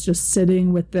was just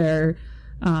sitting with their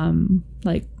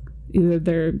like either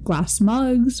their glass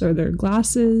mugs or their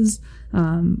glasses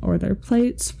or their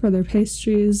plates for their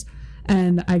pastries.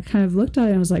 And I kind of looked at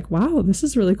it and was like, wow, this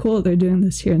is really cool that they're doing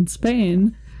this here in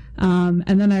Spain.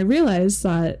 And then I realized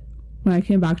that when I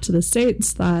came back to the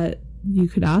States that you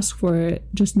could ask for it,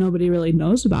 just nobody really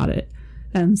knows about it.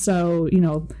 And so,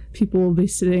 people will be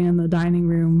sitting in the dining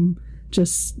room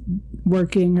just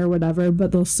working or whatever,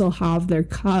 but they'll still have their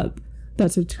cup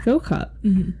that's a to-go cup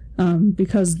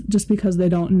because they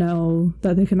don't know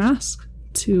that they can ask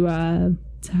to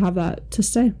have that to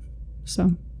stay.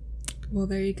 So, well,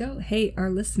 there you go. Hey, our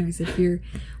listeners,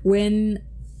 when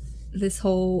this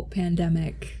whole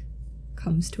pandemic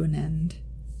comes to an end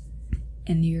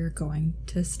and you're going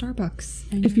to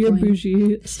Starbucks, and if you're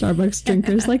bougie Starbucks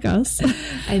drinkers like us,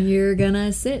 and you're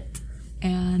gonna sit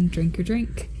and drink your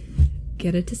drink,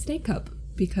 get a to stay cup,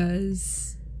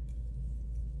 because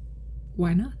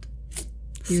why not?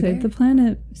 Save the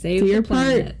planet. Do your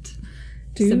part.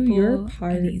 Do Simple your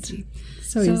part. And easy.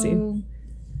 So easy.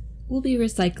 We'll be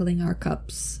recycling our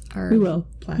cups, our we will.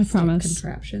 plastic I promise.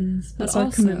 contraptions. That's but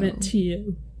our commitment to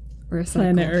you.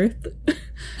 Planet Earth.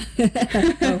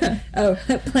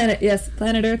 Planet. Yes,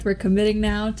 Planet Earth. We're committing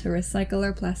now to recycle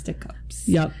our plastic cups.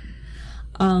 Yep.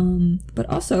 But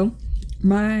also,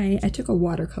 I took a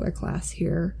watercolor class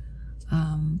here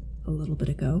a little bit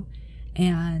ago,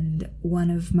 and one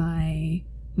of my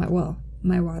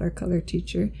watercolor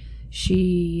teacher,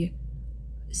 she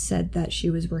said that she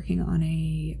was working on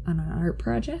an art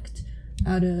project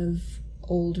out of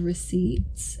old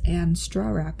receipts and straw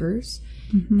wrappers,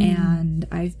 and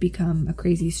I've become a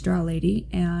crazy straw lady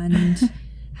and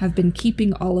have been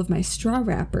keeping all of my straw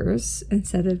wrappers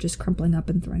instead of just crumpling up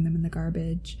and throwing them in the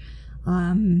garbage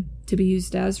to be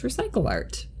used as recycle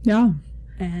art. Yeah.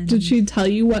 And did she tell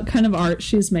you what kind of art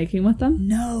she's making with them?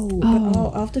 No, but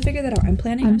I'll have to figure that out. I'm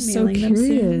planning on mailing them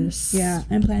soon. Yeah,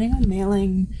 I'm planning on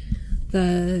mailing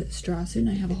the straw soon.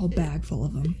 I have a whole bag full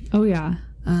of them. Oh yeah.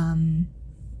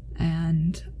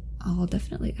 And I'll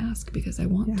definitely ask because I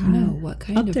want to know what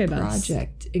kind of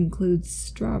project includes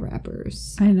straw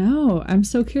wrappers. I know. I'm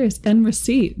so curious. And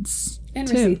receipts.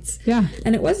 Receipts. Yeah.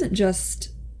 And it wasn't just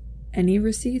any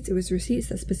receipts. It was receipts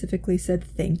that specifically said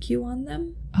thank you on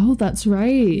them. Oh, that's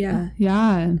right. Yeah.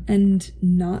 Yeah. And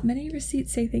not many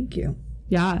receipts say thank you.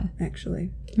 Yeah.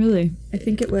 Actually. Really? I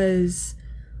think it was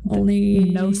only...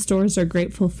 No stores are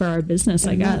grateful for our business,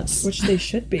 I guess. Which they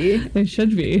should be. They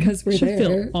should be. Because we should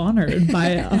feel honored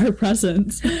by our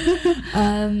presence.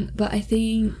 But I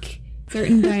think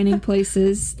certain dining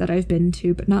places that I've been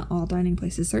to, but not all dining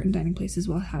places, certain dining places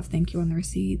will have thank you on the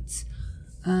receipts.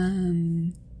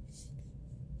 And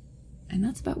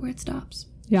that's about where it stops.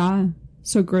 Yeah.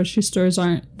 So grocery stores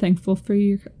aren't thankful for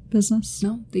your business?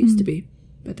 No, they used to be,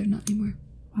 but they're not anymore.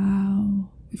 Wow.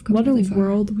 We've come what really a far.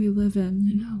 world we live in.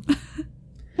 I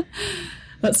know.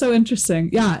 That's so interesting.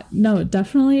 Yeah, no,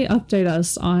 definitely update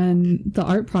us on the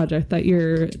art project that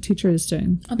your teacher is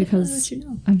doing. I'll because let you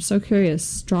know. I'm so curious.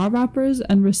 Straw wrappers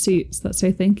and receipts that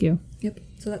say thank you. Yep.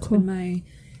 So that's been my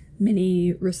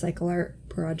mini recycle art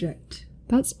project.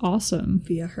 That's awesome.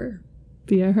 Via her.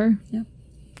 Yep.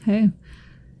 Hey,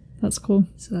 that's cool.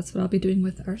 So that's what I'll be doing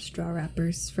with our straw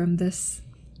wrappers from this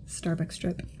Starbucks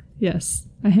trip. Yes.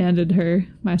 I handed her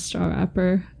my straw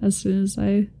wrapper as soon as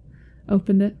I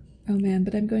opened it. Oh man,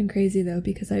 but I'm going crazy though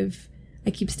because I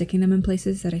keep sticking them in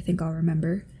places that I think I'll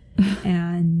remember.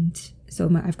 And So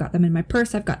I've got them in my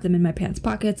purse. I've got them in my pants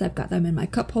pockets. I've got them in my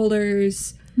cup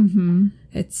holders.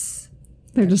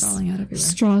 They're just falling out everywhere.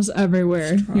 Straws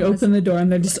everywhere. Straws. You open the door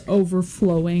and they're just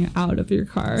overflowing out of your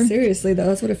car. Seriously, though,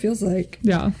 that's what it feels like.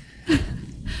 Yeah.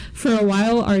 For a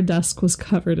while, our desk was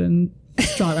covered in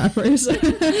straw wrappers.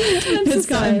 It's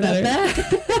gotten better.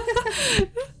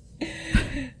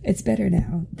 It's better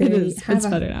now. It is. It's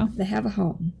better now. They have a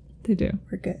home. They do.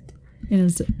 We're good. In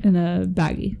a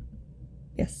baggie.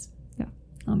 Yes. Yeah.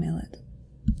 I'll mail it.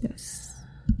 Yes.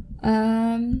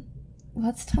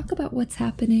 Let's talk about what's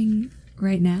happening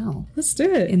right now Let's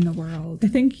do it. in the world. I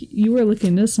think you were looking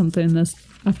into something this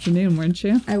afternoon, weren't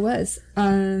you? I was.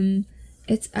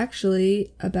 It's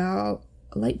actually about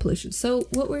light pollution. So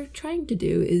what we're trying to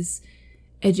do is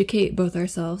educate both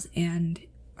ourselves and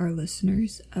our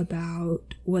listeners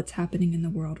about what's happening in the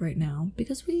world right now,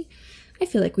 because I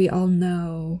feel like we all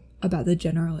know about the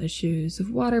general issues of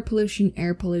water pollution,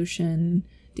 air pollution,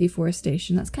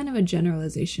 deforestation. That's kind of a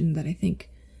generalization that I think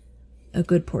a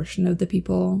good portion of the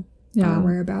people are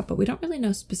aware about, but we don't really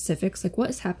know specifics, like what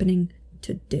is happening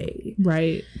today.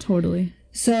 Right, totally.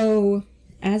 So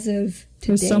as of today,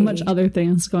 there's so much other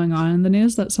things going on in the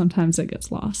news that sometimes it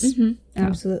gets lost. Mm-hmm,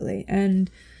 absolutely.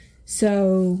 And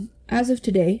so as of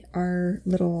today, our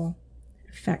little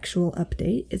factual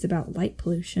update is about light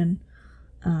pollution,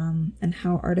 and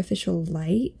how artificial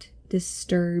light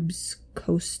disturbs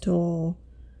coastal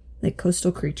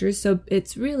creatures. So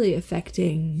it's really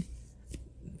affecting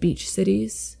beach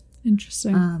cities.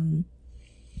 Interesting.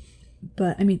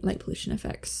 But I mean, light pollution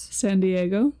affects San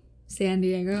Diego,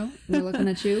 we're looking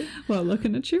at you. Well,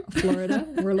 looking at you. Florida,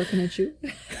 we're looking at you.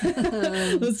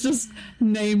 Let's just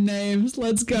name names.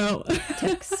 Let's go.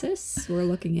 Texas, we're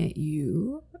looking at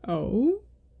you. Oh.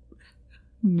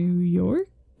 New York,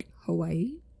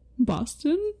 Hawaii,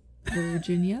 Boston,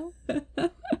 Virginia,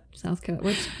 South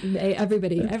Carolina.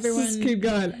 Everybody, everyone. Just keep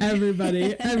going.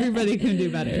 Everybody can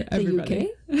do better. Everybody.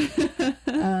 The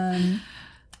UK.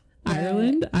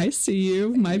 Ireland, I see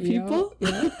you, my people.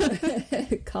 Yeah.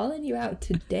 Calling you out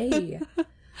today.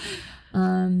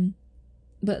 But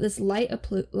this light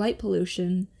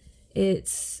pollution,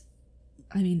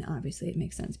 obviously it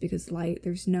makes sense because light,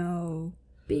 there's no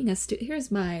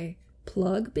here's my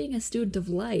plug, being a student of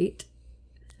light.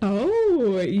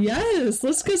 Oh, yes.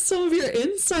 Let's get some of your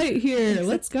insight here.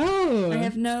 Let's go. I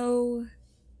have no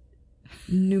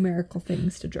numerical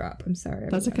things to drop. I'm sorry.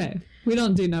 That's okay. We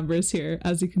don't do numbers here,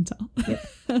 as you can tell.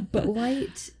 But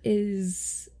light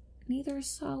is neither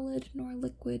solid nor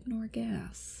liquid nor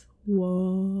gas.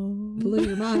 Whoa. Blew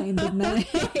your mind, didn't I?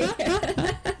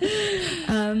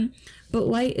 But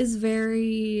light is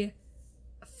very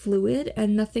fluid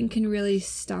and nothing can really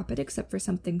stop it except for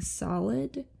something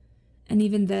solid. And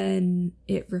even then,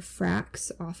 it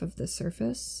refracts off of the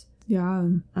surface. Yeah.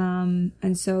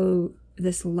 And so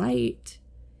this light,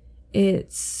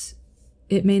 it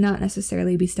may not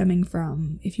necessarily be stemming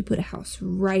from, if you put a house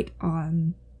right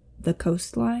on the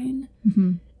coastline,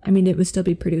 mm-hmm. It would still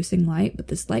be producing light, but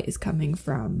this light is coming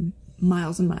from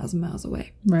miles and miles and miles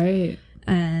away. Right.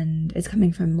 And it's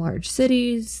coming from large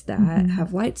cities that mm-hmm.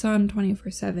 have lights on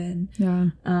 24/7.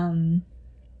 Yeah. And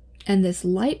this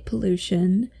light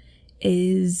pollution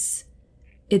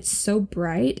it's so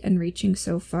bright and reaching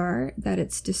so far that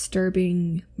it's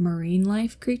disturbing marine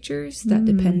life creatures that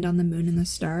depend on the moon and the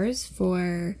stars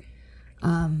for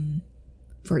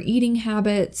eating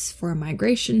habits, for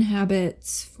migration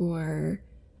habits, for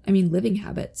living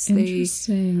habits.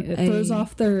 Interesting. It throws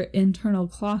off their internal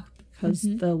clock because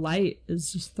mm-hmm. the light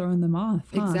is just throwing them off.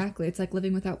 Huh? Exactly. It's like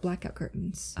living without blackout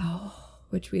curtains. Oh.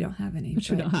 Which we don't have any. Which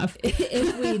we don't have.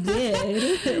 If we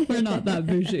did. We're not that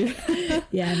bougie.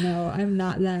 Yeah, no, I'm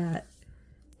not that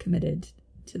committed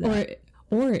to that.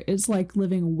 Or it's like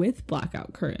living with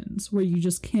blackout curtains where you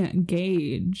just can't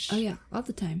gauge. Oh, yeah, all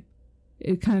the time.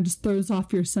 It kind of just throws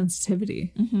off your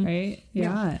sensitivity, mm-hmm. right?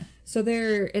 Yeah. So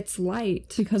it's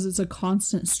light. Because it's a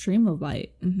constant stream of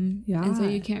light. Mm-hmm. Yeah. And so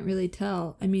you can't really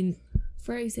tell.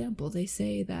 For example, they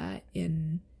say that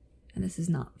and this is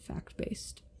not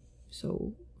fact-based,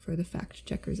 so for the fact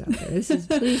checkers out there,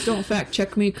 please don't fact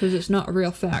check me because it's not a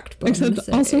real fact. But except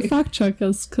also fact check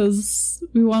us because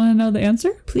we want to know the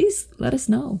answer. Please let us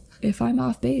know if I'm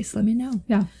off base. Let me know.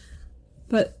 Yeah,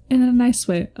 but in a nice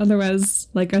way. Otherwise,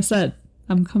 like I said,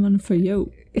 I'm coming for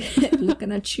you.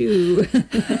 Looking at you.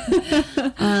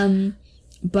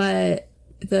 But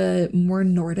the more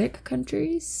Nordic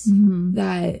countries mm-hmm.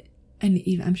 and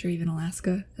even, I'm sure even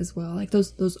Alaska as well, like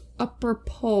those upper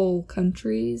pole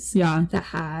countries that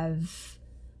have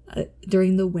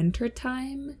during the winter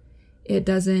time, it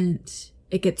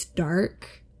gets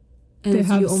dark And they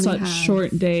so you have only such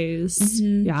short days.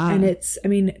 Yeah. And it's, I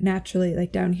mean, naturally,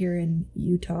 like down here in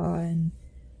Utah and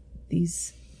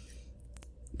these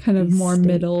kind of more states,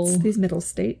 middle. these middle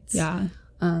states. Yeah.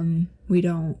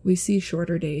 We see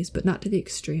shorter days, but not to the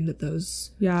extreme that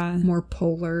those Yeah. more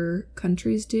polar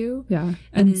countries do. Yeah.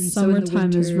 And And then, so in the summertime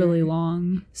is winter- really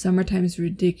long. Summertime is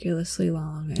ridiculously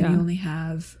long, and Yeah. you only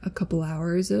have a couple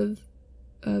hours of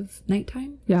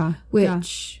nighttime, Yeah.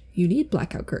 which you need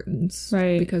blackout curtains,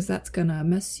 Right. Because that's gonna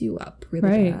mess you up really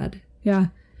Right. bad. Yeah.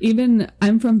 Even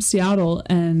I'm from Seattle,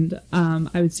 and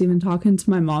I was even talking to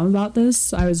my mom about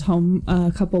this. I was home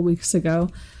a couple weeks ago,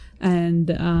 and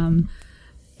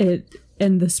it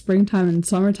in the springtime and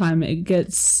summertime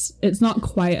it's not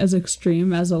quite as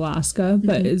extreme as Alaska,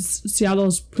 but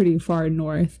Seattle's pretty far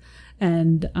north,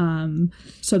 and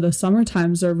so the summer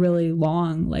times are really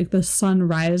long. Like the sun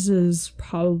rises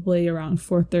probably around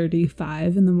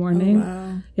 4:35 in the morning.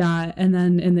 Wow. Yeah, and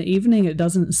then in the evening it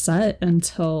doesn't set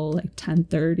until like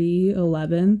 10:30,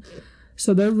 11.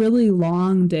 So they're really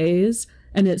long days,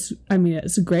 and it's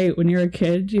great when you're a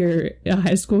kid, you're a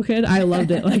high school kid. I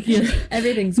loved it. Like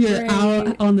Everything's you're great.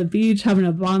 out on the beach having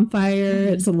a bonfire.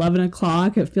 It's 11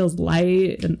 o'clock. It feels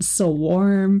light and it's so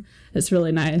warm. It's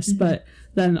really nice. But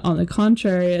then on the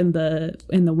contrary, in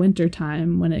the winter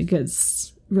time when it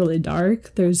gets really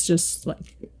dark, there's just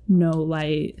like no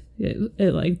light.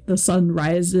 It like the sun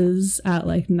rises at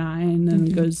like 9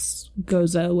 and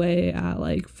goes away at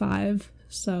like 5.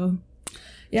 So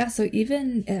Yeah, so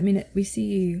even, I mean, we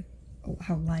see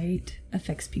how light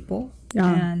affects people.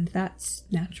 Yeah. And that's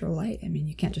natural light. I mean,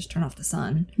 you can't just turn off the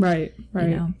sun. right. You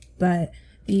know? But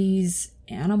these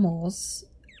animals,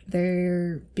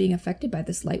 they're being affected by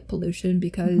this light pollution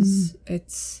because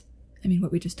it's, I mean,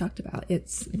 what we just talked about.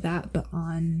 It's that, but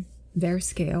on their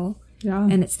scale. Yeah.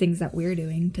 And it's things that we're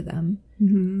doing to them.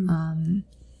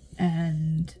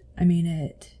 And, I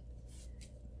mean,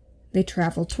 they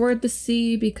travel toward the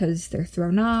sea because they're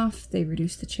thrown off. They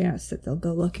reduce the chance that they'll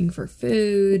go looking for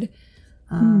food.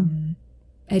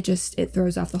 It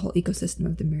throws off the whole ecosystem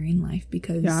of the marine life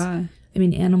because, Yeah. I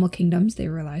mean, animal kingdoms, they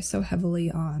rely so heavily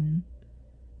on,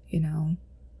 you know,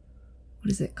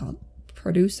 what is it called?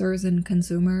 Producers and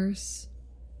consumers.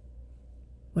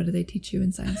 What do they teach you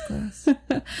in science class?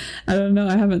 I don't know.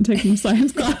 I haven't taken a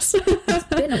science class. It's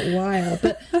been a while,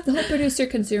 but the whole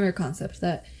producer-consumer concept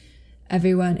that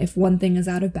everyone, if one thing is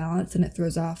out of balance, and it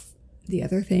throws off the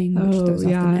other thing, which throws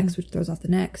off the next, which throws off the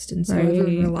next, and so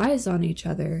everyone relies on each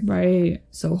other Right.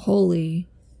 so wholly,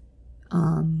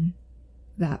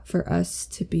 that for us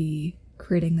to be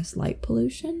creating this light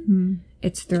pollution,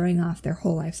 it's throwing off their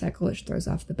whole life cycle, which throws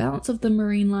off the balance of the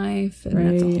marine life, and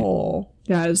that's a whole.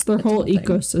 Yeah, it's their whole thing.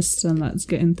 ecosystem that's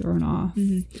getting thrown off.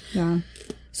 Yeah.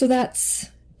 So that's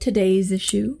today's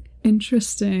issue.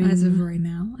 Interesting. As of right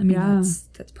now. I mean, Yeah.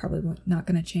 that's probably not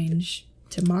going to change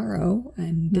tomorrow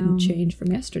and didn't change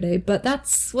from yesterday, but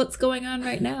that's what's going on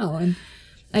right now. And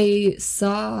I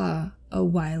saw a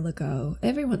while ago,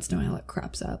 every once in a while it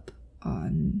crops up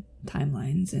on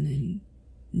timelines and in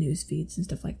news feeds and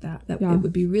stuff like that, it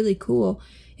would be really cool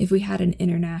if we had an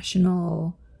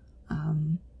international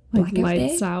like blackout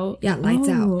lights day. out. Yeah, lights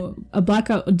out. A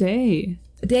blackout day.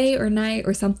 Day or night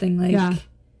or something like. Yeah.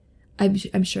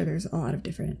 I'm sure there's a lot of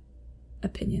different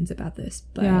opinions about this,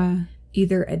 but Yeah.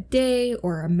 either a day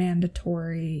or a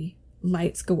mandatory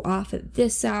lights go off at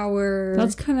this hour.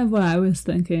 That's kind of what I was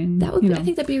thinking. That would be, I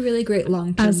think that'd be a really great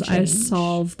long-term as I change.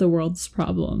 solve the world's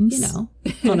problems. You know.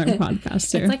 On our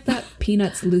podcast here. It's like that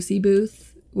Peanuts Lucy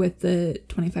booth with the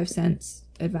 25 cents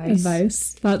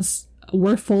advice.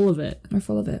 We're full of it. We're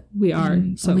full of it. We are.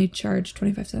 So Only charge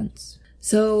 25 cents.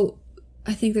 So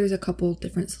I think there's a couple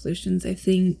different solutions. I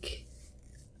think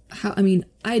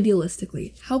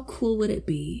idealistically, how cool would it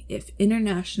be if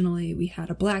internationally we had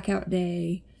a blackout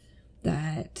day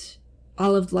that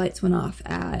all of the lights went off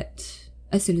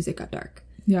as soon as it got dark?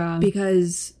 yeah.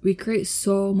 Because we create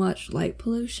so much light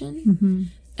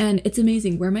pollution. And it's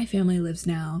amazing where my family lives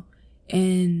now.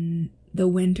 In the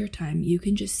winter time, you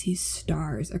can just see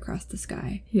stars across the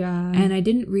sky. Yeah. And I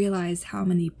didn't realize how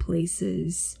many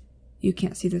places you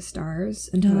can't see the stars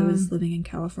until I was living in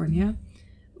California,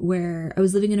 where I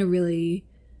was living in a really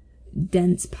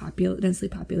densely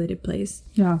populated place.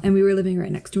 Yeah. And we were living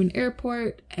right next to an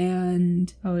airport,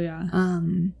 and Oh yeah.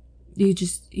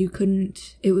 you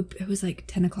couldn't, it was like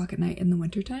 10 o'clock at night in the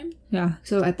wintertime. Yeah.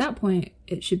 So at that point,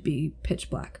 it should be pitch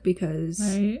black because,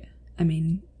 Right. I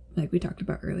mean, like we talked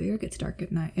about earlier, it gets dark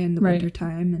at night in the Right.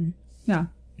 wintertime, and Yeah.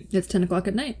 it's 10 o'clock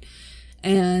at night.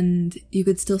 And you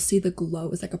could still see the glow.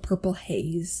 It was like a purple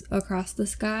haze across the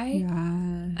sky.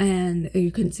 Yeah. And you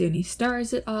couldn't see any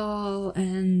stars at all.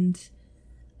 And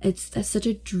that's such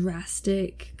a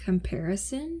drastic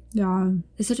comparison. Yeah.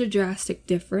 It's such a drastic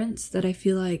difference that I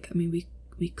feel like, I mean,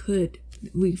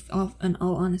 in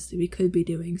all honesty, we could be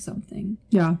doing something.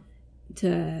 Yeah.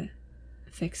 To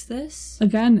fix this.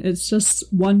 Again, it's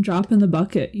just one drop in the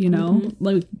bucket, you know? Mm-hmm.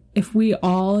 Like, if we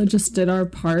all just did our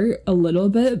part a little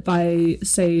bit by,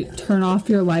 say, turn off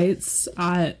your lights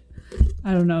at,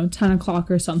 I don't know, 10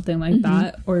 o'clock or something like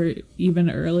that, or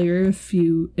even earlier if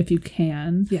you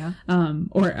can. Yeah.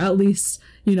 Or at least,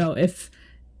 you know, if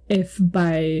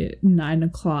by 9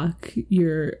 o'clock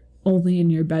you're only in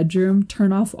your bedroom,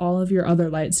 turn off all of your other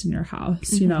lights in your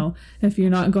house. You know, if you're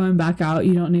not going back out,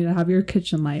 you don't need to have your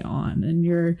kitchen light on and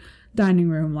your dining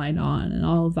room light on and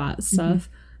all of that stuff.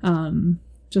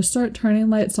 Just start turning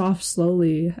lights off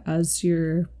slowly as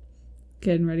you're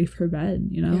getting ready for bed,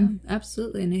 you know? Yeah,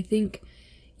 absolutely. And I think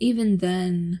even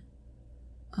then,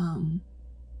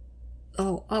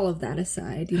 all of that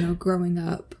aside, you know, growing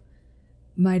up,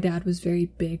 my dad was very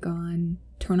big on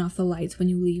turn off the lights when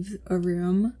you leave a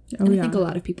room. I think a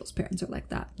lot of people's parents are like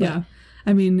that. Yeah.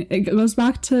 I mean, it goes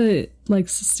back to, like,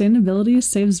 sustainability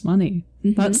saves money.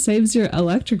 That saves your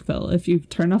electric bill if you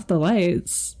turn off the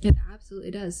lights. It absolutely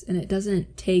does. And it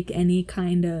doesn't take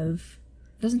anything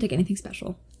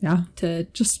special. Yeah. To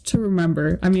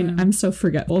remember. I mean, I'm so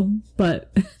forgetful,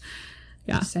 but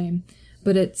yeah. Same.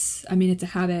 But it's a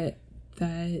habit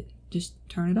that just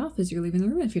turn it off as you're leaving the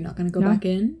room. If you're not going to go back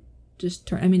in, just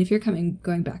turn. I mean, if you're going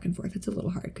back and forth, it's a little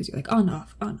hard because you're like on,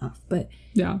 off. But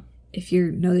yeah, if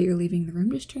you know that you're leaving the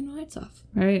room, just turn the lights off.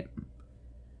 Right.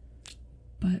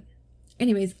 But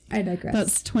anyways, I digress.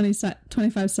 That's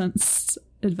 25 cents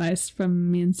advice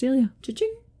from me and Celia.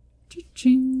 Cha-ching.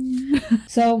 Cha-ching.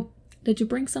 So, did you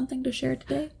bring something to share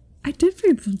today? I did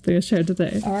bring something to share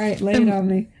today. All right, lay it on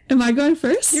me. Am I going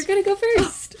first? You're going to go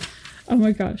first. Oh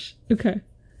my gosh. Okay.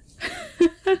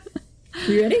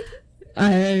 You ready?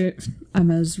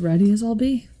 I'm as ready as I'll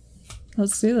be.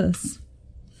 Let's do this.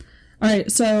 All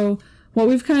right, so what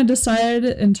we've kind of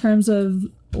decided in terms of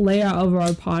layout of our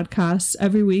podcast,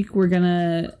 every week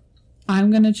I'm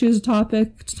gonna choose a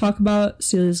topic to talk about.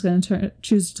 Celia's gonna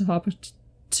choose a topic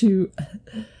to I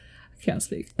can't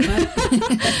speak.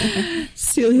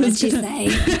 Celia's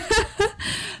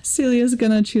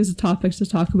gonna choose a topic to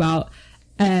talk about,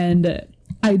 and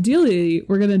ideally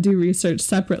we're gonna do research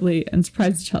separately and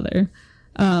surprise each other.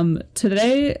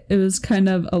 Today it was kind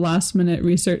of a last minute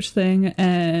research thing,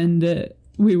 and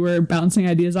we were bouncing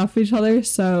ideas off each other,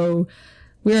 so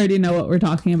we already know what we're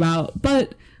talking about,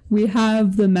 but we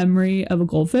have the memory of a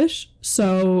goldfish,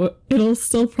 so it'll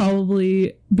still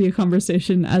probably be a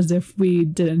conversation as if we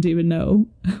didn't even know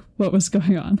what was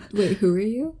going on. Wait, who are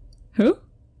you? Who?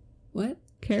 What?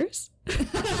 Cares?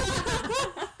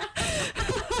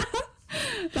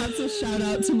 That's a shout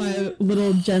out to my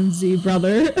little Gen Z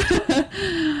brother.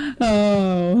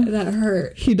 Oh, that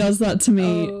hurt. He does that to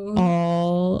me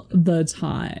all the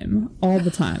time.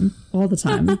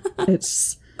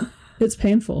 It's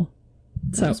painful.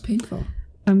 That was painful.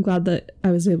 I'm glad that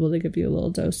I was able to give you a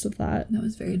little dose of that. That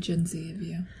was very Gen Z of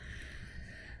you.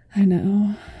 I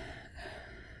know.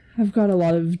 I've got a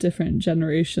lot of different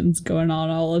generations going on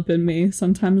all up in me.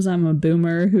 Sometimes I'm a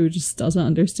boomer who just doesn't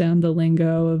understand the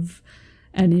lingo of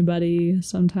anybody.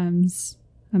 Sometimes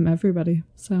I'm everybody.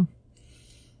 So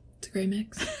it's a great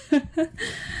mix.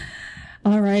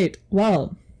 All right.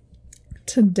 Well,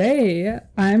 today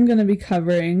I'm going to be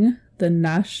covering the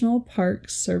National Park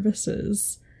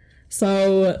Services.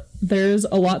 So there's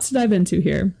a lot to dive into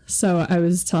here. So I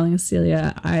was telling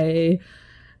Celia, I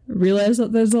realize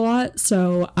that there's a lot,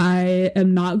 so I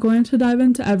am not going to dive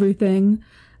into everything.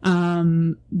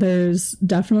 There's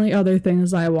definitely other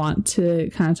things I want to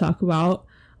kind of talk about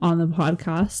on the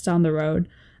podcast down the road.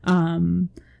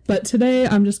 But today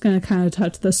I'm just going to kind of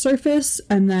touch the surface,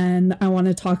 and then I want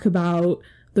to talk about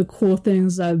the cool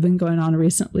things that have been going on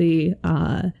recently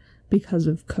because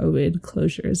of COVID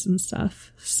closures and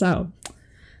stuff. So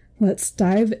let's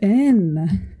dive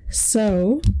in.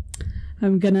 So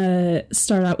I'm gonna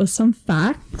start out with some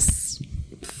facts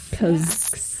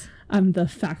because I'm the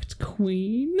fact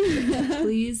queen.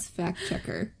 Please fact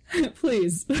checker.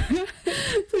 Please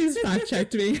fact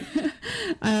check me.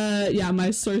 Yeah,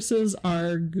 my sources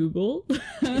are Google.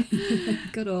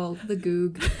 Good old the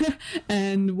Goog.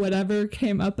 And whatever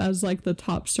came up as like the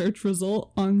top search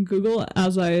result on Google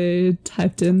as I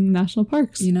typed in national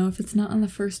parks. You know, if it's not on the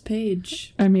first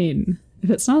page. I mean, if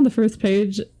it's not on the first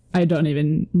page, I don't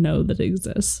even know that it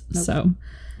exists. Nope. So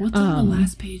what's on the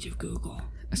last page of Google?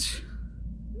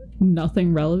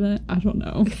 Nothing relevant. I don't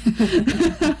know.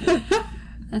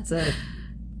 That's a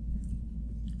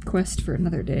quest for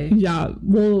another day. Yeah,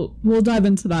 we'll dive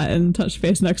into that and touch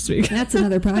base next week. That's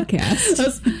another podcast.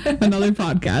 That's another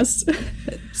podcast.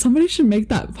 Somebody should make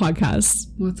that podcast.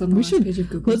 What's on the last page of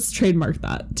Google? Let's trademark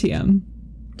that, TM.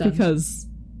 Done.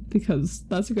 Because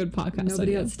that's a good podcast.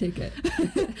 Nobody else take it.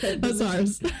 That's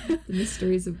ours. The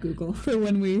mysteries of Google. For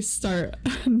when we start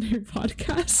a new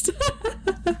podcast.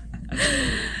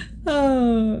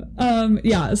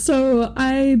 Yeah, so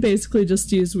I basically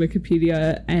just use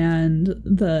Wikipedia and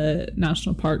the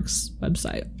National Parks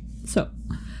website. So,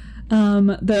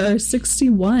 there are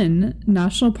 61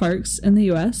 national parks in the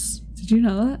U.S. Did you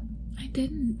know that? I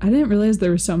didn't. I didn't realize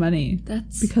there were so many.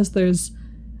 That's because there's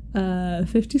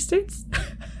 50 states.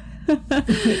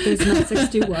 There's not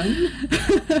 61.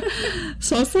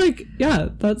 So it's like, yeah,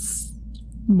 that's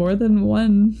more than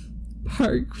one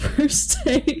park per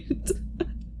state.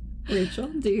 Rachel,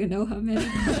 do you know how many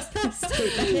parks per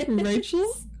state that is? Rachel?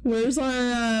 Where's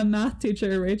our math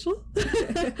teacher, Rachel?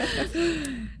 Yeah.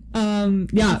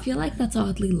 I feel like that's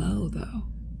oddly low, though.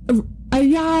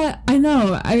 Yeah, I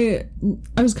know. I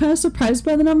was kind of surprised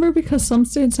by the number because some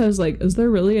states I was like, is there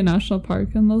really a national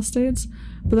park in those states?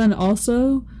 But then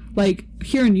also, like,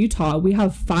 here in Utah, we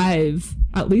have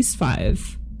at least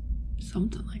five.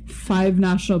 Something like that. 5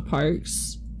 national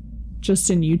parks just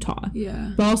in Utah.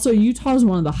 Yeah. But also, Utah is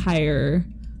one of the higher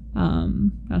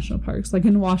national parks. Like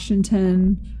in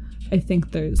Washington, I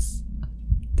think there's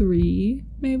 3,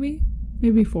 maybe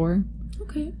 4.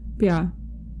 Okay. But yeah.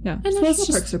 And so national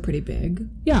parks are pretty big.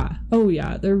 Yeah. Oh,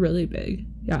 yeah. They're really big.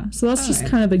 Yeah. So that's just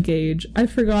right. kind of a gauge. I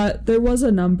forgot there was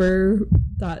a number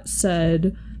that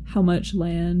said how much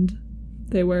land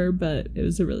they were, but it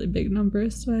was a really big number,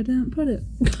 so I didn't put it.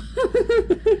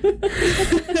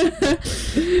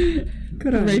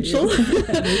 Good on Rachel,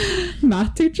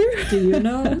 math teacher. Do you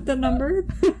know the number?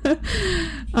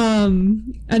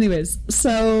 Anyways,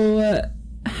 so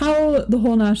how the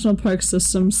whole national park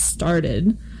system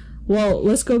started. Well,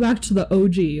 let's go back to the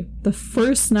OG. The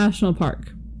first national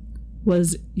park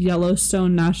was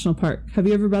Yellowstone National Park. Have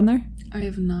you ever been there? I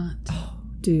have not. Oh,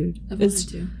 dude. I've wanted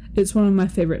to. It's one of my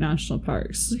favorite national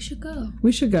parks. We should go.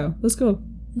 We should go. Let's go.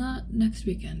 Not next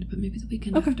weekend, but maybe the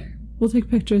weekend Okay. after. We'll take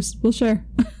pictures. We'll share.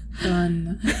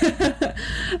 Done.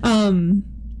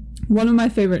 One of my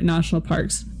favorite national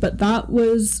parks, but that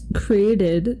was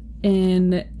created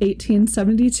in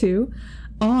 1872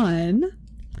 on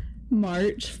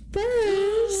March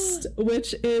 1st,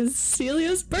 which is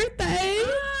Celia's birthday.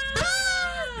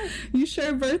 You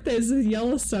share birthdays with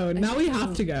Yellowstone. Now we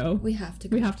have to go. We have to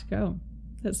go. We have to go.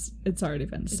 It's already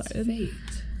been decided. It's fate.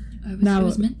 It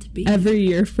was meant to be. Every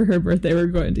year for her birthday, we're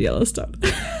going to Yellowstone.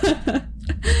 I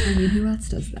mean, who else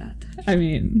does that? I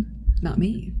mean, not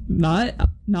me. Not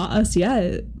us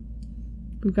yet.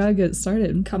 We've got to get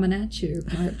started. Coming at you,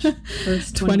 March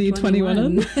 1st,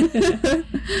 2021.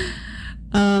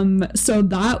 So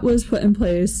that was put in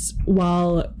place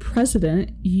while President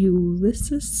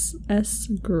Ulysses S.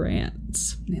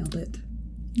 Grant. Nailed it.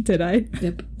 Did I?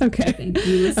 Yep. Okay.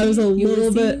 Ulysses? I was a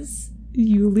little bit...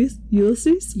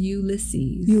 Ulysses? Ulysses.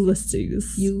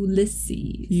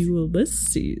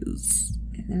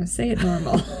 Now say it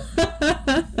normal.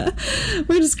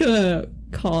 We're just gonna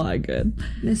call that good.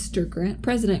 Mr. Grant.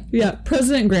 President. Yeah,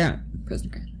 President Grant.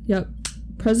 President Grant. Yep.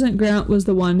 President Grant was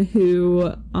the one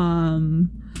who,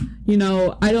 you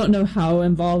know, I don't know how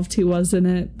involved he was in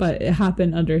it, but it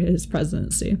happened under his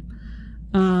presidency.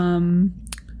 And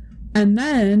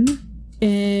then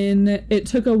it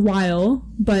took a while,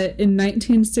 but in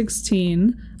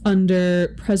 1916, under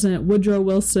President Woodrow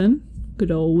Wilson,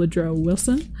 good old Woodrow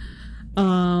Wilson,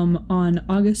 on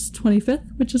August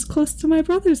 25th, which is close to my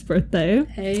brother's birthday.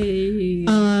 Hey.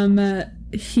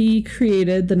 He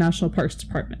created the National Parks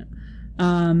Department.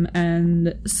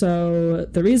 And so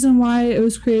the reason why it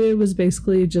was created was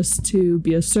basically just to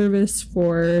be a service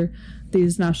for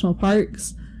these national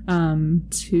parks,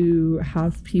 to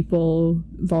have people,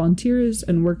 volunteers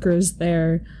and workers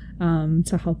there,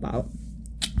 to help out.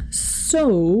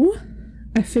 So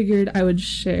I figured I would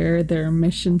share their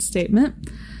mission statement.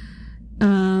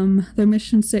 Their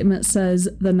mission statement says,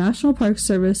 the National Park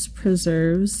Service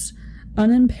preserves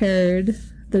unimpaired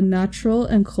the natural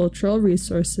and cultural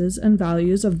resources and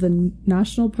values of the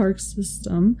national park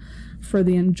system for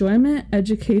the enjoyment,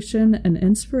 education, and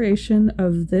inspiration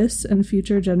of this and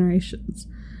future generations.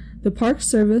 The Park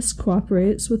Service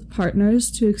cooperates with partners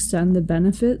to extend the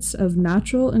benefits of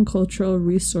natural and cultural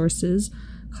resources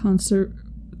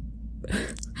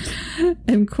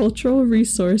and cultural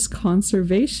resource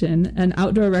conservation and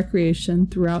outdoor recreation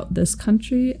throughout this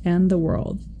country and the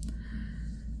world.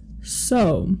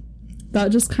 So, that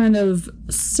just kind of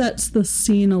sets the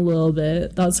scene a little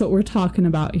bit. That's what we're talking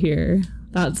about here.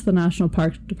 That's the National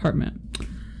Park Department.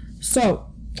 So,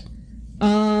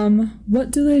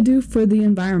 what do they do for the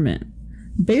environment?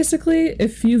 Basically,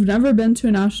 if you've never been to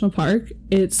a national park,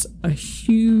 it's a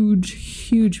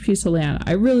huge piece of land.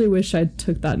 I really wish I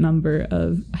took that number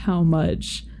of how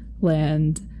much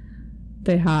land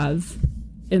they have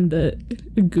in the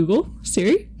Google.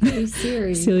 Siri? Hey,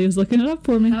 Siri. Celia's looking it up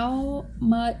for me. How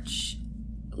much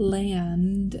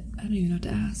land, I don't even know what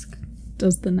to ask,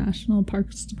 does the National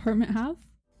Parks Department have?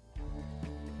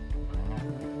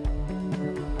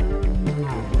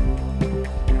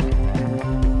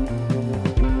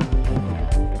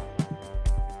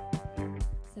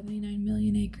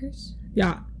 Acres?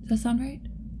 Yeah. Does that sound right?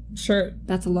 Sure.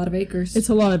 That's a lot of acres. It's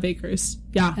a lot of acres.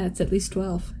 Yeah. That's at least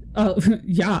 12. Oh,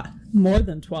 yeah. More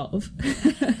than 12.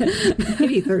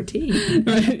 Maybe 13.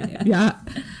 Right. Yeah.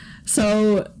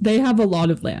 So they have a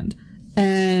lot of land.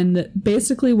 And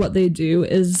basically what they do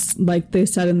is, like they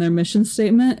said in their mission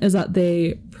statement, is that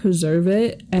they preserve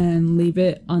it and leave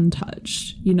it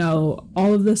untouched. You know,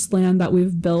 all of this land that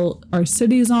we've built our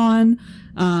cities on,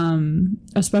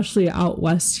 especially out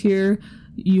west here,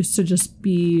 used to just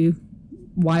be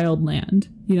wild land,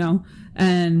 you know,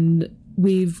 and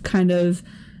we've kind of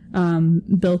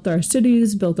built our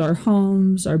cities, built our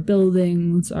homes, our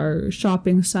buildings, our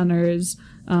shopping centers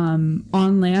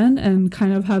on land, and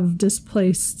kind of have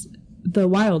displaced the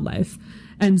wildlife.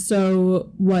 And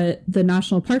so what the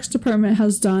National Parks Department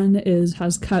has done is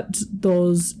has kept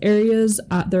those areas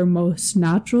at their most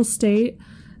natural state,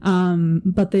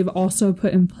 but they've also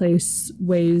put in place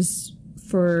ways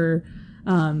for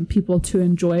people to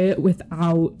enjoy it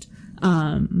without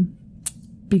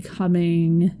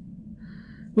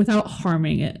without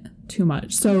harming it too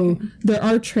much. So there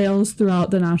are trails throughout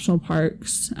the national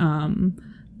parks.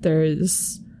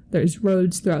 There's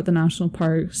roads throughout the national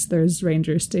parks. There's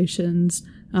ranger stations.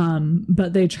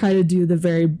 But they try to do the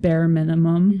very bare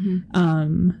minimum.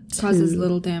 Cause as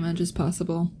little damage as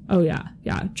possible. Oh yeah.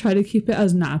 Yeah. Try to keep it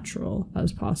as natural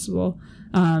as possible.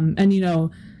 And you know,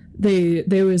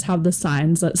 they always have the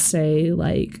signs that say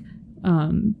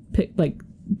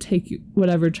take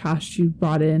whatever trash you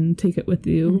brought in, take it with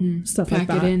you, stuff pack like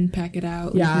that. Pack it in, pack it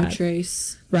out, leave no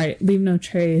trace. Right, leave no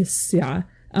trace, yeah.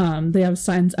 They have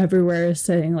signs everywhere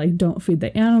saying, like, don't feed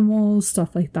the animals,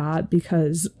 stuff like that,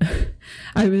 because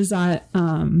I was at,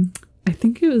 I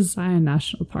think it was Zion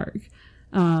National Park.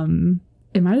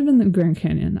 It might have been the Grand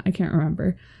Canyon, I can't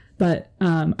remember. But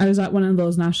I was at one of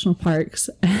those national parks,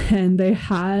 and they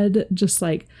had just,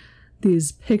 like,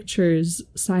 these pictures,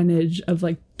 signage of,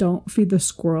 like, don't feed the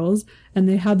squirrels, and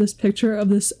they had this picture of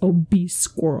this obese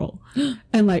squirrel.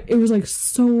 And, like, it was, like,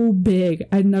 so big.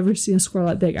 I'd never seen a squirrel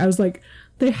that big. I was like,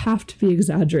 they have to be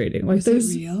exaggerating. Like,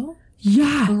 was it real?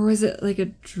 Yeah. Or was it like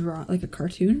a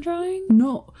cartoon drawing?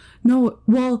 No.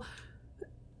 Well,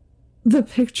 the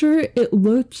picture, it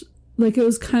looked like it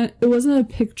was it wasn't a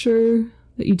picture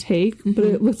that you take, but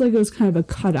it looked like it was kind of a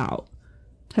cutout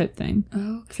type thing.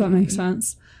 Okay. If that makes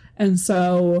sense. And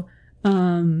so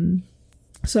I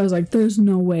was like, there's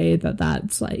no way that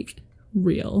that's, like,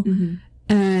 real.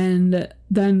 And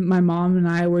then my mom and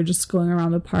I were just going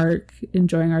around the park,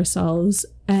 enjoying ourselves,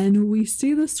 and we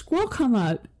see the squirrel come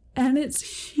up, and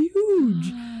it's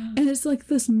huge. And it's, like,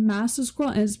 this massive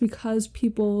squirrel, and it's because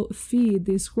people feed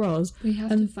these squirrels. We have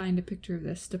to find a picture of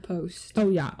this to post. Oh,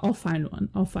 yeah, I'll find one.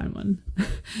 I'll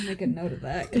make a note of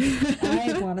that, 'cause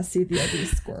I want to see the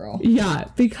obese squirrel. Yeah,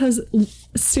 because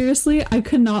seriously, I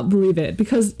could not believe it.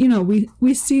 Because, you know,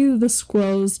 we see the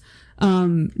squirrels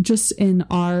just in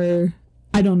our...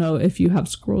 I don't know if you have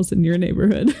squirrels in your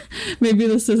neighborhood. Maybe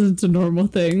this isn't a normal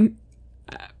thing.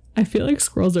 I feel like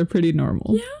squirrels are pretty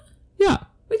normal. Yeah.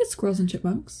 We get squirrels and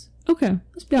chipmunks. Okay.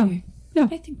 Yeah.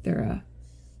 I think they're a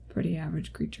pretty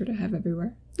average creature to have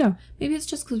everywhere. Yeah. Maybe it's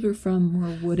just because we're from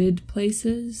more wooded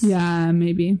places. Yeah,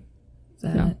 maybe.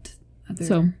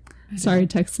 Sorry,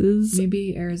 Texas.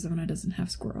 Maybe Arizona doesn't have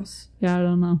squirrels. Yeah, I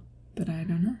don't know. But I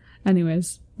don't know.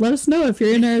 Anyways, let us know if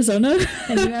you're in Arizona.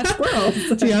 And you have squirrels.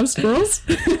 Do you have squirrels?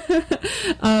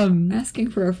 Asking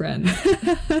for a friend.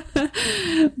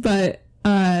 But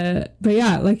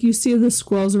yeah, like, you see the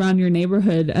squirrels around your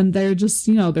neighborhood, and they're just,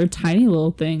 you know, they're tiny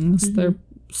little things. They're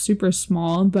super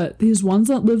small, but these ones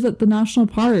that live at the national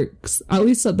parks, at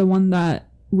least at the one that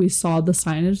we saw the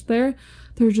signage there,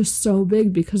 they're just so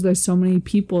big because there's so many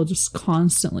people just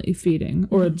constantly feeding,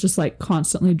 or just, like,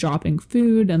 constantly dropping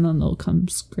food, and then they'll come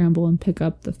scramble and pick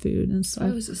up the food and stuff.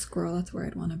 If I was a squirrel, that's where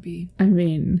I'd want to be. I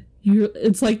mean,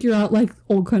 it's like you're at, like,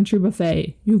 Old Country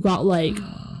Buffet. You've got, like,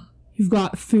 you've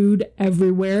got food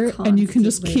everywhere, and you can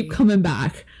just keep coming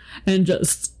back. and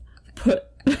just put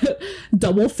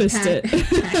double fist it.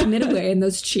 Packing it away in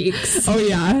those cheeks.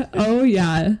 Oh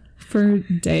yeah, for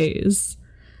days.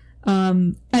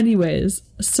 Anyways,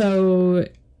 so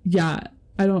yeah,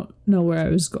 I don't know where I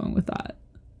was going with that.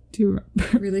 Do you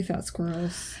remember? Really fat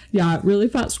squirrels. Yeah, really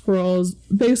fat squirrels.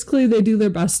 Basically, they do their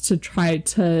best to try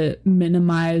to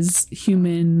minimize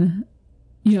human,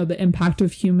 the impact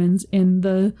of humans in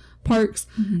the parks.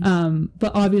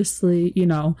 But obviously,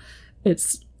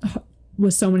 it's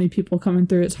with so many people coming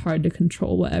through, it's hard to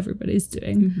control what everybody's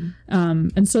doing.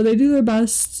 And so they do their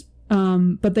best,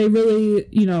 but they really,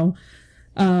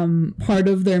 part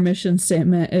of their mission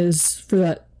statement is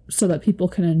so that people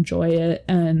can enjoy it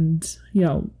and,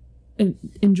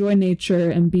 enjoy nature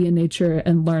and be in nature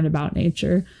and learn about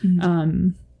nature.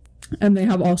 And they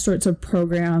have all sorts of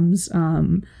programs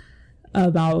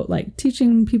about like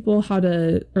teaching people how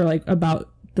to, or like about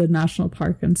the national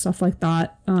park and stuff like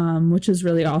that, which is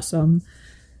really awesome.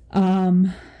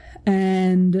 And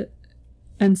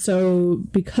so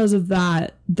because of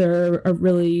that,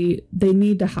 they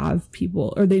need to have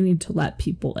people, or they need to let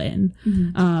people in.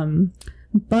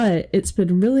 But it's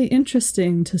been really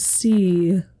interesting to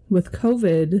see with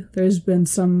COVID, there's been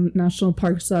some national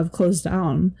parks that have closed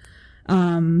down.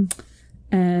 And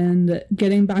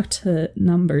getting back to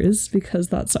numbers, because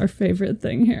that's our favorite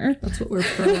thing here. That's what we're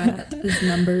pro at, is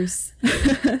numbers.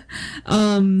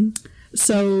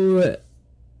 So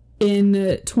in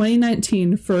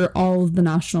 2019, for all of the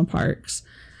national parks,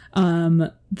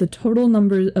 the total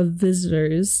number of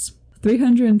visitors,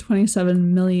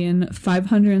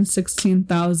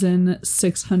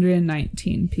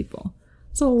 327,516,619 people.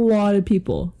 It's a lot of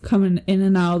people coming in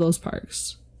and out of those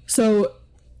parks. So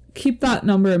keep that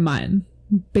number in mind.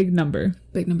 Big number.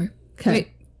 Okay.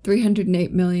 Wait,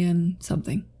 308 million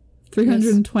something.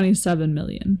 327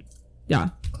 million.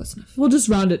 Yeah. Close enough. We'll just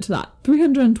round it to that.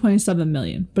 327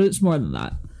 million, but it's more than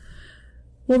that.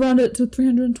 We'll round it to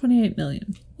 328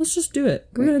 million. Let's just do it.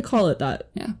 We're going to call it that.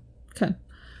 Yeah. Okay.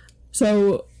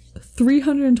 So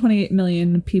 328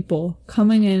 million people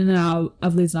coming in and out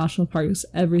of these national parks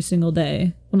every single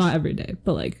day. Well, not every day,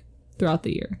 but like throughout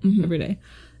the year, every day.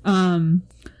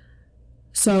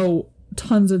 So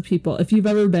tons of people. If you've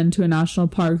ever been to a national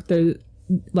park, there,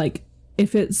 like,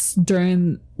 if it's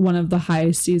during one of the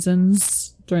high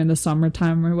seasons, during the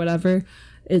summertime or whatever,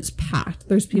 it's packed.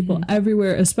 There's people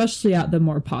everywhere, especially at the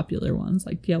more popular ones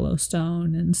like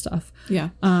Yellowstone and stuff. Yeah.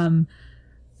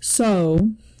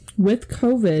 So with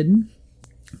COVID,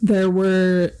 there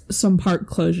were some park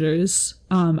closures.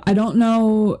 I don't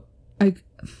know. I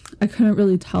couldn't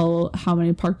really tell how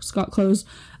many parks got closed.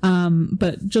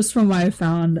 But just from what I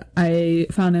found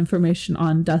information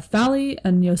on Death Valley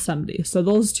and Yosemite. So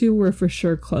those two were for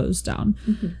sure closed down.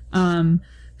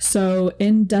 So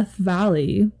in Death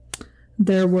Valley,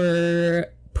 there were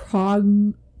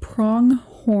pronghorns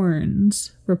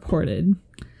reported,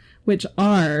 which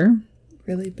are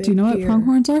really big. Do you know what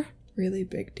pronghorns are? Really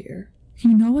big deer.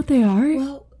 You know what they are?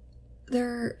 Well,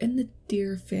 they're in the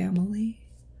deer family.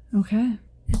 Okay.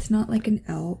 It's not like an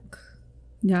elk.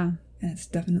 Yeah. And it's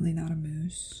definitely not a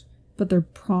moose. But they're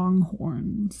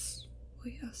pronghorns. Oh,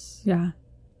 yes. Yeah.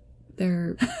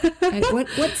 They're...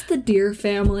 what's the deer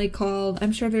family called?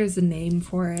 I'm sure there's a name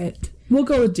for it. We'll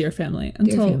go with deer family.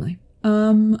 Deer family.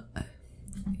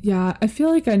 Yeah, I feel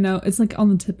like I know. It's like on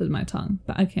the tip of my tongue,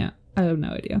 but I have no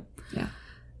idea. Yeah.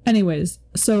 Anyways,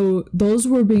 so those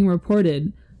were being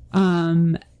reported.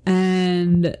 And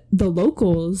the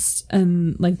locals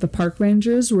and like the park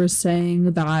rangers were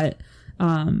saying that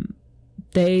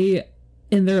they,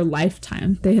 in their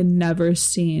lifetime, they had never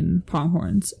seen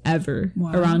pronghorns ever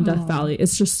around Death Valley.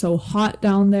 It's just so hot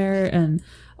down there, and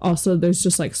also there's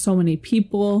just like so many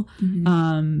people.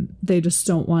 They just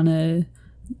don't want to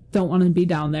be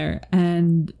down there,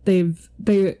 and they've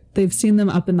seen them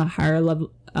up in the higher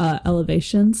level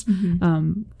elevations.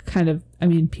 Kind of, I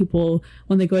mean, people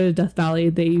when they go to Death Valley,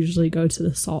 they usually go to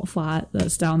the salt flat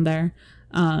that's down there.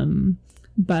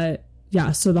 But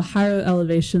yeah, so the higher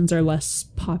elevations are less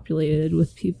populated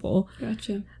with people.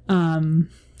 Gotcha.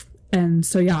 And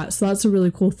so yeah, so that's a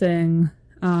really cool thing.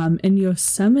 In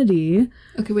Yosemite.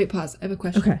 Okay, wait, pause. I have a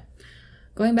question. Okay.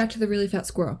 Going back to the really fat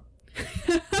squirrel.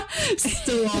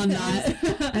 Still on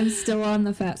that. I'm still on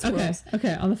the fat squirrels.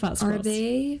 Okay, on the fat squirrels. Are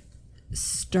they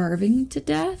starving to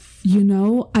death? You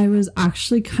know, I was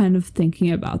actually kind of thinking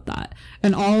about that.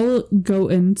 And I'll go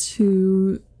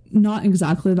into not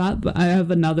exactly that, but I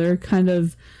have another kind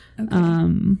of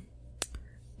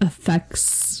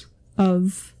effects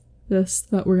of this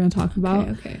that we're going to talk about.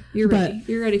 Okay. You're ready.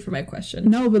 You're ready for my question.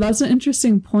 No, but that's an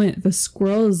interesting point. The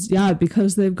squirrels, yeah,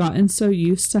 because they've gotten so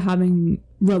used to having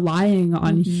relying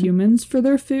on humans for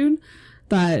their food,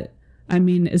 that, I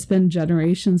mean, it's been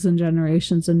generations and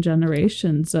generations and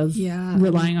generations of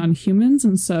relying on humans.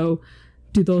 And so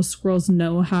do those squirrels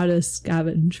know how to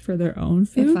scavenge for their own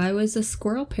food? If I was a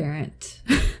squirrel parent,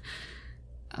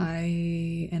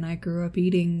 I grew up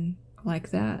eating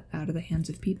like that out of the hands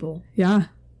of people. Yeah.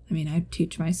 I mean, I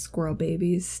teach my squirrel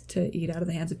babies to eat out of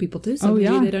the hands of people too. So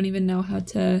maybe they don't even know how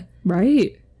to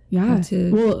how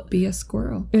to be a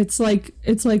squirrel. It's like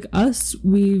us.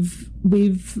 We've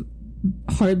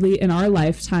hardly in our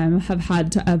lifetime have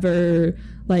had to ever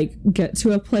like get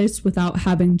to a place without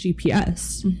having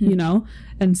GPS, you know?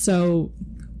 And so,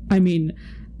 I mean,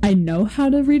 I know how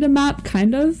to read a map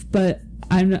kind of, but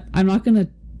I'm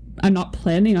not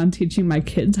planning on teaching my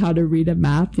kids how to read a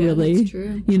map, really. That's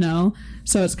true. You know?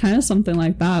 So it's kind of something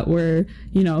like that where,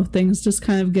 you know, things just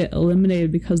kind of get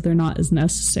eliminated because they're not as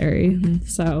necessary.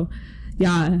 So,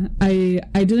 yeah, I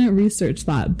didn't research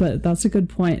that, but that's a good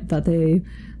point that the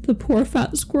poor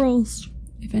fat squirrels.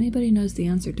 If anybody knows the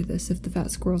answer to this, if the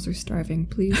fat squirrels are starving,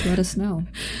 please let us know.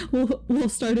 We'll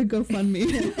start a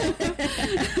GoFundMe.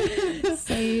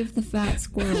 Save the fat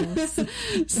squirrels.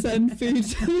 Send food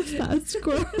to the fat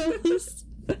squirrels.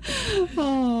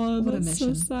 Oh, what that's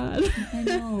so sad. I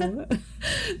know.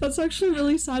 That's actually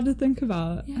really sad to think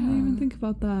about. Yeah. I didn't even think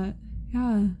about that.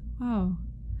 Yeah. Wow.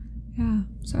 Yeah.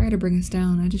 Sorry to bring us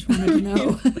down. I just wanted to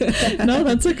know. No,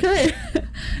 that's okay.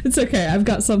 It's okay. I've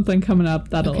got something coming up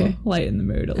that'll lighten the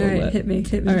mood a little bit. Hit me.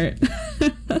 All right.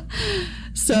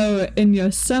 So in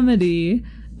Yosemite,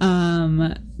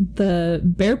 the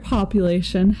bear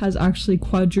population has actually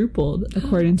quadrupled,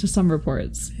 according to some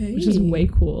reports, which is way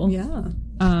cool. Yeah.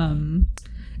 And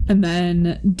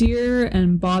then deer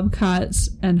and bobcats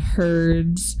and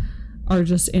herds are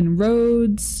just in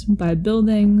roads, by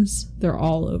buildings. They're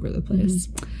all over the place.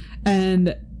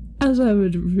 And as I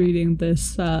was reading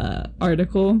this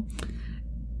article,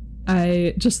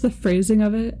 just the phrasing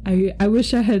of it, I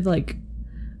wish I had like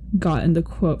gotten the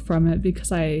quote from it, because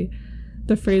the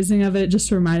phrasing of it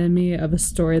just reminded me of a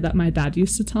story that my dad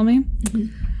used to tell me.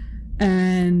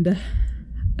 And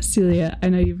Celia, I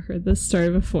know you've heard this story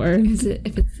before. Is it,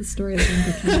 if it's the story that I'm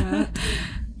thinking about?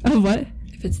 Oh, what?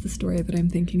 If it's the story that I'm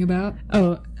thinking about.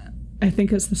 Oh, I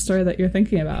think it's the story that you're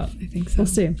thinking about. I think so. We'll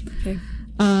see. Okay.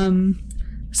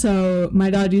 So my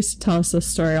dad used to tell us this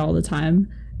story all the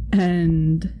time,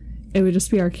 and it would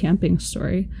just be our camping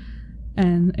story.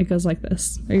 And it goes like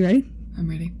this. Are you ready? I'm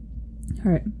ready.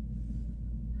 All right.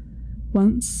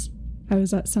 Once I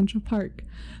was at Central Park,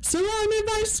 surrounded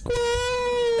by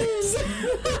squirrels!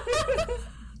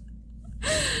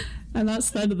 And that's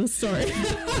the end of the story.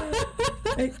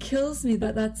 It kills me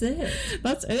that that's it.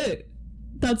 That's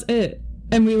it.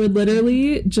 And we would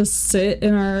literally just sit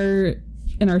in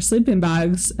our sleeping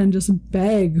bags and just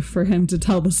beg for him to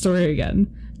tell the story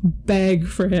again.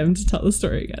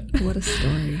 What a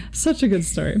story. Such a good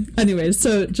story. Anyways,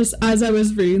 so just as I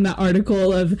was reading that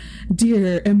article of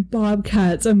deer and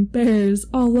bobcats and bears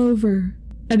all over.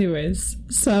 Anyways,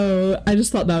 so I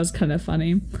just thought that was kind of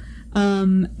funny.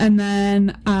 And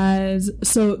then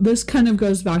so this kind of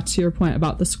goes back to your point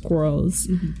about the squirrels.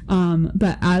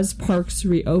 But as parks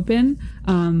reopen,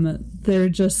 they're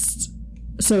just,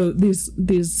 so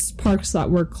these parks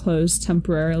that were closed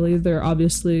temporarily, they're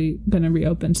obviously going to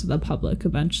reopen to the public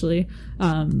eventually.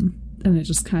 And it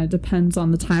just kind of depends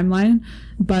on the timeline.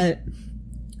 But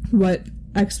what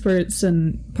experts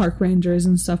and park rangers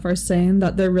and stuff are saying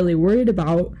that they're really worried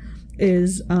about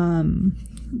is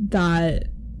that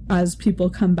as people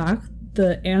come back,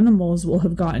 the animals will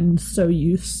have gotten so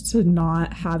used to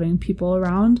not having people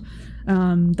around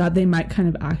that they might kind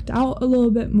of act out a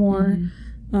little bit more.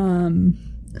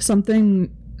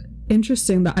 Something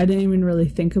interesting that I didn't even really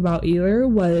think about either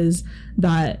was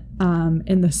that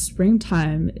in the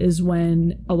springtime is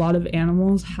when a lot of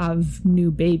animals have new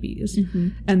babies.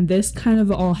 And this kind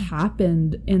of all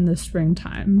happened in the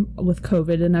springtime with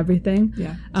COVID and everything.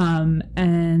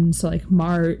 And so like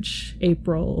March,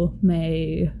 April,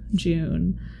 May,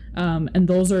 June, and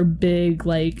those are big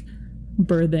like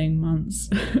birthing months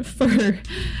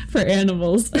for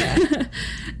animals.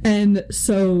 And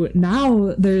so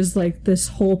now there's like this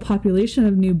whole population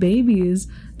of new babies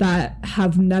that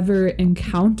have never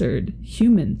encountered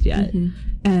humans yet.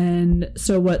 And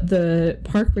so what the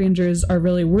park rangers are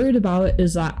really worried about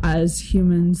is that as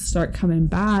humans start coming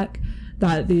back,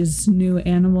 that these new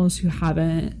animals who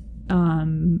haven't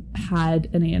had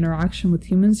any interaction with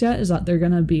humans yet, is that they're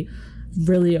gonna be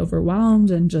really overwhelmed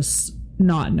and just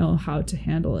not know how to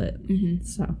handle it.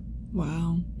 So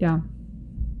wow. Yeah.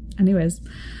 Anyways,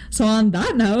 so on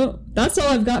that note, that's all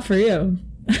I've got for you.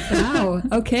 Wow.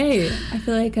 Okay. I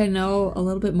feel like I know a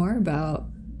little bit more about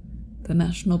the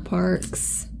national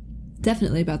parks.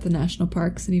 Definitely about the national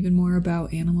parks, and even more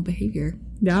about animal behavior.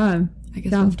 Yeah. I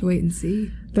guess we'll have to wait and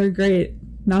see. They're great.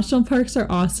 National parks are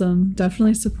awesome.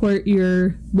 Definitely support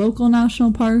your local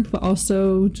national park, but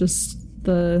also just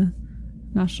the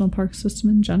national park system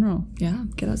in general. Yeah.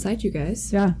 Get outside, you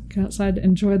guys. Yeah. Get outside.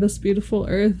 Enjoy this beautiful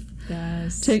earth.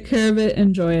 Yes. Take care of it.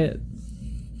 Enjoy it.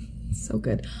 So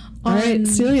good. All right,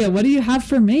 Celia, what do you have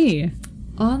for me?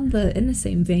 In the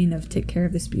same vein of take care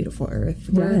of this beautiful earth,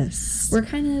 Yes. we're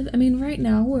kind of, I mean, right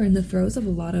now we're in the throes of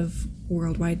a lot of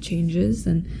worldwide changes,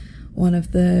 and one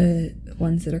of the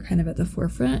ones that are kind of at the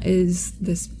forefront is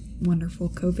this wonderful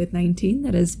COVID-19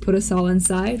 that has put us all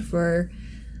inside for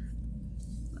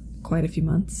quite a few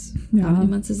months. Yeah. How many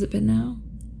months has it been now?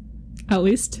 At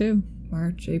least 2.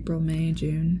 March, April, May,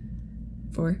 June.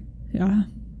 4. Yeah.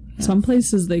 Some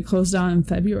places they closed down in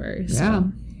February. So. Yeah.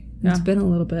 Yeah. It's been a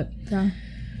little bit. Yeah.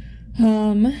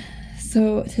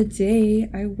 So today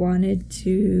I wanted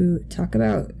to talk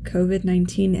about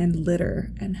COVID-19 and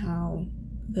litter and how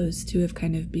those two have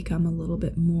kind of become a little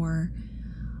bit more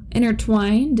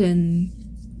intertwined and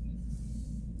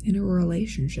in a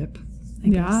relationship, I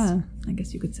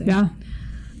guess you could say. Yeah.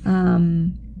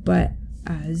 But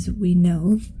as we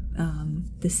know,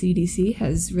 the CDC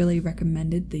has really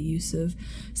recommended the use of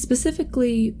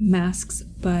specifically masks,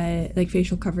 but like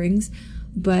facial coverings,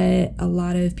 but a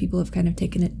lot of people have kind of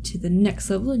taken it to the next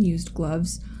level and used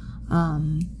gloves,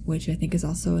 which I think is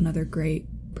also another great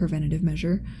preventative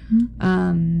measure.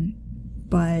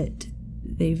 But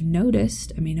they've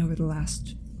noticed, I mean, over the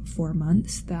last 4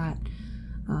 months that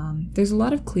there's a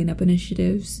lot of cleanup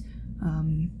initiatives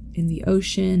in the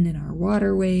ocean, in our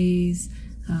waterways,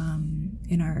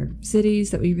 in our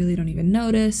cities that we really don't even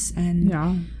notice. And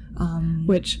Yeah.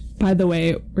 Which, by the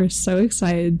way, we're so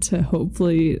excited to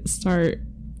hopefully start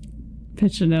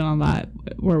pitching in on that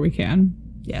where we can.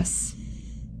 yes,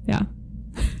 Yeah.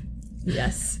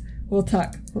 yes, we'll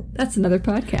talk. That's another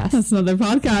podcast. That's another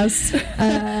podcast.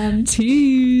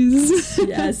 Tease.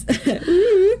 Yes.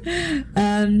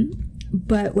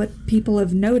 But what people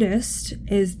have noticed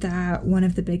is that one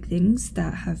of the big things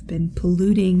that have been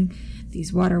polluting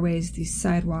these waterways, these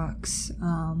sidewalks,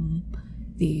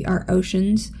 our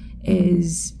oceans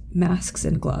is masks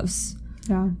and gloves.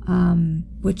 Yeah.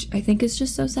 Which I think is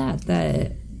just so sad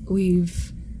that we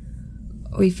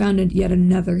found yet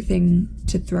another thing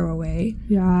to throw away.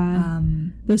 Yeah.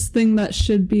 This thing that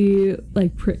should be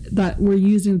like that we're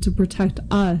using to protect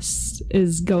us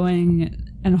is going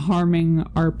and harming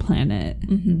our planet,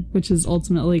 which is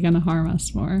ultimately going to harm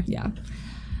us more. Yeah.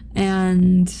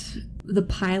 And the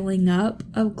piling up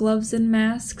of gloves and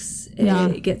masks,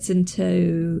 it gets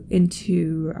into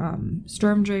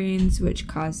storm drains, which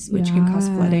can cause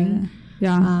flooding.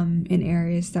 Yeah. In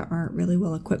areas that aren't really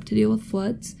well equipped to deal with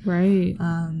floods. Right.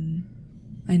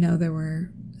 I know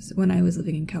when I was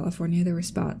living in California, there were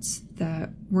spots that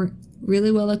weren't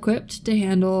really well equipped to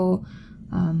handle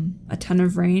a ton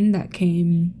of rain that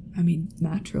came, I mean,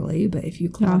 naturally, but if you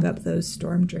clog up those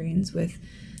storm drains with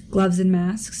gloves and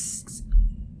masks,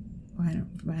 I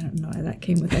don't know why that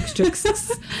came with extra,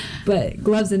 but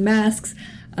gloves and masks,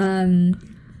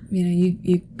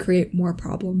 you create more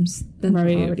problems than there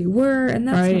already were, and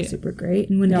that's not super great.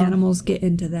 And when animals get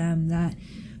into them, that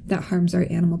harms our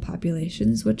animal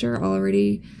populations, which are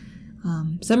already,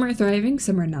 some are thriving,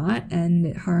 some are not, and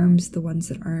it harms the ones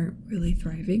that aren't really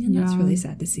thriving, and that's really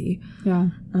sad to see. Yeah.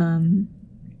 And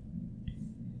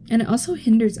it also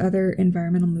hinders other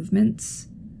environmental movements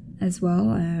as well.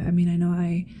 I mean, I know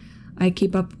I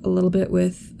keep up a little bit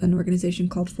with an organization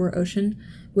called 4Ocean,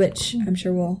 which I'm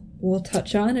sure we'll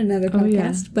touch on in another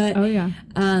podcast. But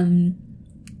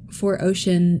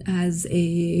 4Ocean has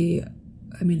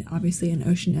obviously an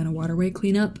ocean and a waterway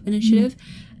cleanup initiative,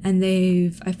 and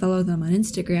I follow them on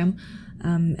Instagram,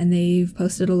 and they've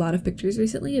posted a lot of pictures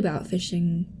recently about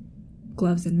fishing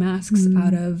gloves and masks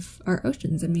out of our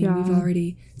oceans. I mean,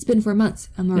 it's been 4 months,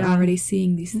 and we're already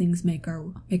seeing these things make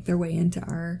their way into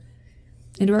our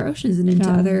oceans and into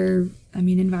other,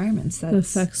 environments. The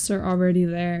effects are already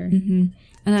there. And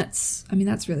that's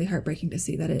really heartbreaking to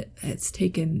see that it's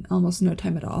taken almost no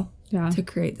time at all to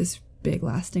create this big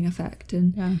lasting effect.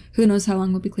 And who knows how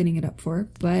long we'll be cleaning it up for.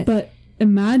 But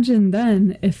imagine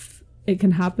then if it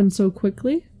can happen so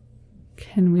quickly,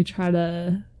 can we try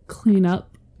to clean up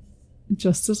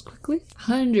just as quickly?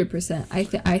 100%.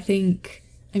 I think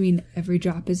every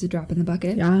drop is a drop in the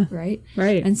bucket. Yeah. Right?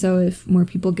 Right. And so if more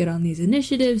people get on these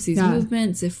initiatives, these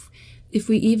movements, if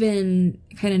we even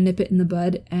kind of nip it in the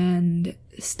bud and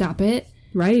stop it,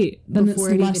 Right. Then it's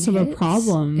before it less even of a hits.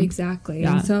 problem. Exactly.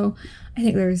 Yeah. And so I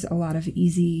think there's a lot of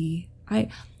easy, I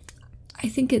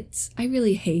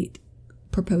really hate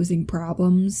proposing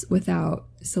problems without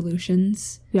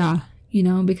solutions, Yeah. you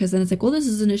know, because then it's like, well, this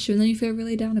is an issue, and then you feel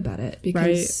really down about it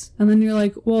because Right. And then you're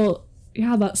like, well,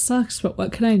 yeah, that sucks, but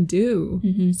what can I do?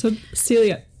 Mm-hmm. So,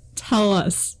 Celia, tell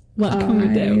us, what can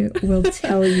we do? I will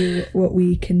tell you what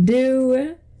we can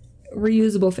do.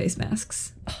 Reusable face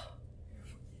masks.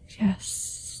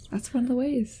 Yes. That's one of the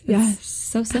ways. Yes. It's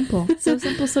so simple. So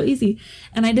simple, so easy.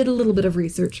 And I did a little bit of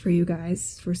research for you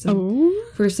guys for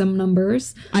some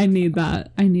numbers. I need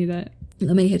that. I need it.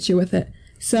 Let me hit you with it.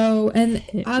 So, and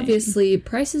Hit me. obviously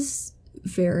prices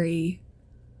vary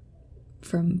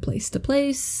from place to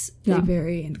place. Yeah. They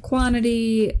vary in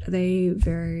quantity. They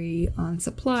vary on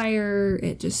supplier.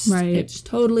 It just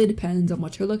totally depends on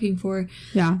what you're looking for.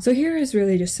 Yeah. So here is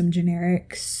really just some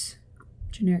generic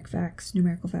facts,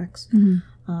 numerical facts.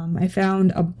 I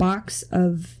found a box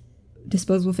of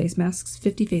disposable face masks,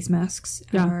 50 face masks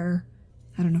at our,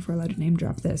 I don't know if we're allowed to name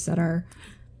drop this, at our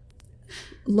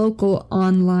local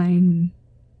online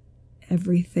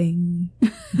everything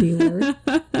dealer.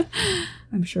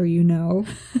 I'm sure you know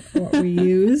what we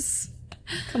use.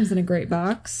 Comes in a great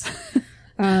box.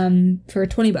 For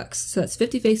 $20. So that's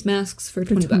 50 face masks for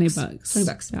 $20.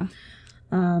 $20. Yeah.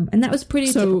 And that was pretty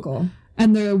typical.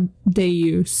 And they're day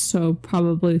use, so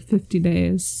probably 50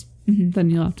 days. Then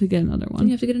you'll have to get another one. Then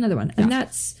you have to get another one. Yeah. And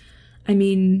that's, I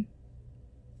mean,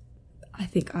 I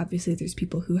think obviously there's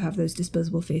people who have those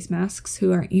disposable face masks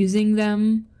who aren't using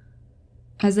them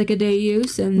as like a day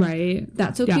use. And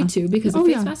that's okay too, because a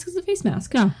face mask is a face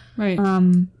mask. Yeah, right.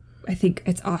 I think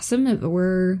it's awesome that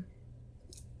we're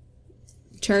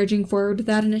charging forward with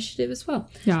that initiative as well.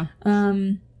 Yeah.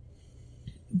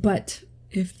 But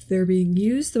if they're being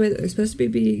used the way that they're supposed to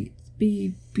be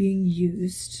being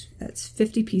used, that's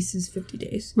 50 pieces, 50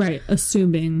 days. Right.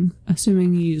 Assuming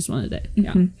you use one a day.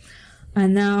 Yeah.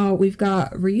 And now we've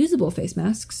got reusable face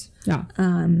masks. Yeah.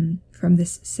 From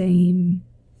this same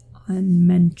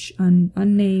unnamed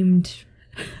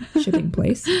shipping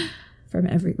place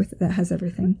that has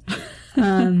everything.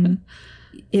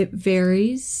 It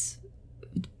varies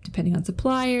depending on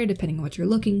supplier, depending on what you're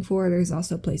looking for. There's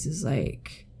also places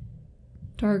like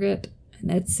Target and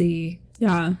Etsy.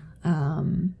 Yeah.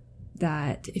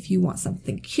 That if you want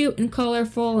something cute and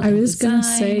colorful, and I was designed,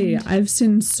 gonna say, I've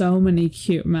seen so many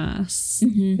cute masks.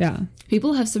 Yeah.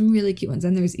 people have some really cute ones,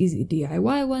 and there's easy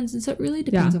DIY ones, and so it really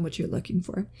depends on what you're looking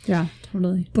for. Yeah,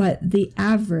 totally. But the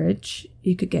average,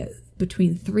 you could get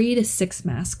between 3 to 6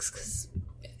 masks, because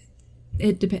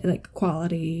it depends, like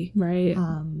quality, Right.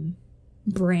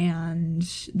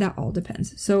 Brand, that all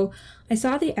depends. So I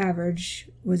saw the average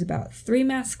was about 3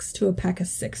 masks to a pack of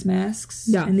 6 masks.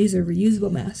 Yeah. And these are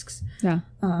reusable masks. Yeah.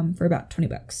 For about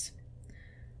 $20.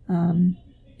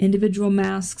 Individual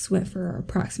masks went for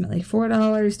approximately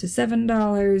 $4 to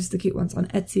 $7. The cute ones on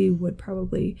Etsy would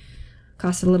probably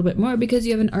cost a little bit more because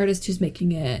you have an artist who's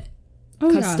making it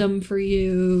custom for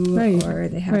you, Right. or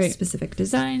they have specific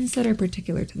designs that are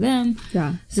particular to them.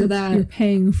 Yeah. So that you're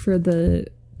paying for the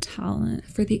talent.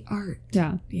 for the art.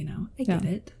 Yeah. You know, I get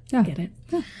it. Yeah. I get it.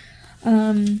 Yeah.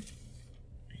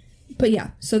 But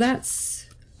yeah, so that's,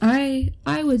 I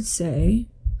would say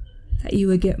that you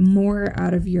would get more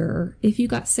out of your, if you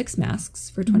got 6 masks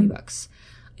for $20.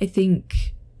 I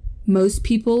think most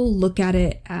people look at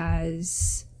it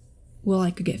as, well, I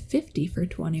could get 50 for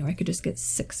 20, or I could just get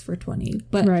 6 for 20.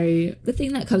 But the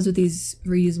thing that comes with these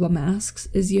reusable masks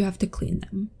is you have to clean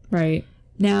them. Right.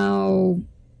 Now,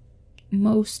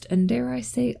 most, and dare I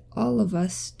say, all of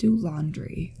us do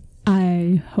laundry.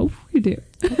 I hope we do.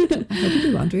 I hope you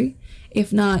do laundry.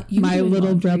 If not, you My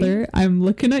little brother, I'm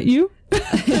looking at you.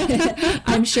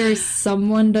 I'm sure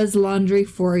someone does laundry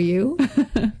for you.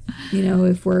 You know,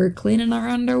 if we're cleaning our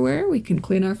underwear, we can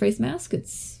clean our face mask.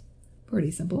 It's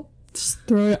pretty simple. Just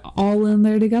throw it all in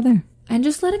there together. And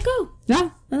just let it go.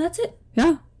 Yeah. And that's it.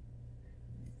 Yeah.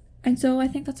 And so I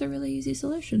think that's a really easy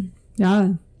solution.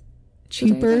 Yeah.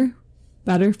 Cheaper,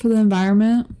 better for the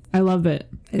environment. I love it.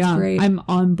 It's great. I'm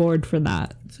on board for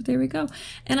that. So there we go.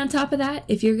 And on top of that,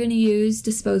 if you're going to use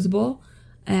disposable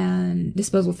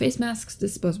face masks,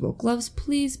 disposable gloves,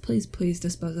 please, please, please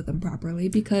dispose of them properly,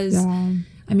 because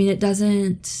I mean, it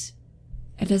doesn't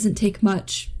take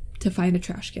much to find a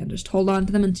trash can. Just hold on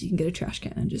to them until you can get a trash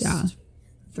can and just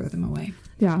throw them away.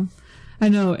 Yeah. I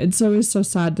know. It's always so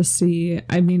sad to see.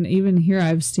 I mean, even here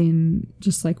I've seen,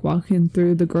 just like walking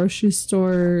through the grocery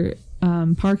store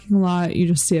parking lot, you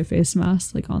just see a face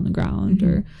mask like on the ground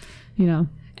or, you know.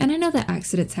 And I know that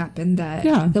accidents happen,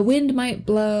 that the wind might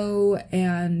blow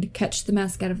and catch the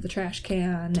mask out of the trash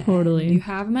can. Totally. And you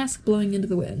have a mask blowing into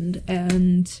the wind.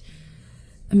 And,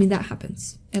 I mean, that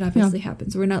happens. It obviously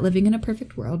happens. We're not living in a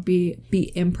perfect world.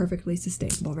 Be imperfectly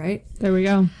sustainable, right? There we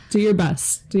go. Do your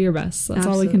best. Do your best. That's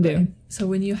all we can do. So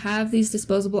when you have these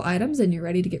disposable items and you're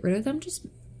ready to get rid of them, just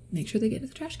make sure they get into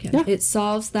the trash can. Yeah. It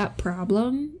solves that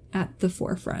problem at the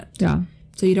forefront. Yeah.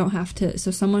 So you don't have to,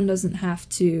 so someone doesn't have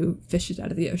to fish it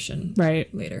out of the ocean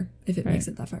later if it makes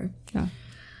it that far. Yeah.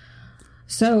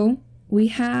 So we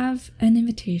have an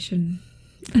invitation.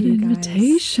 An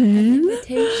invitation?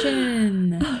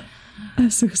 I'm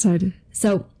so excited.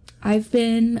 So I've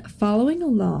been following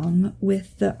along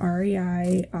with the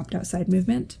REI Opt Outside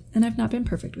movement, and I've not been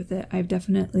perfect with it. I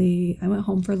went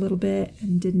home for a little bit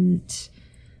and didn't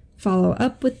follow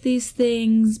up with these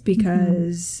things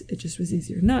because it just was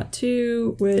easier not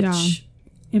to, which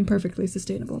imperfectly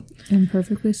sustainable.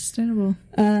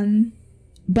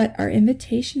 But our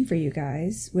invitation for you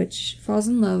guys, which falls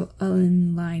in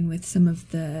line with some of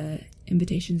the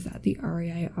invitations that the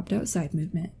REI Opt Outside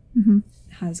movement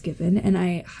has given, and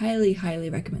I highly, highly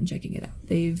recommend checking it out.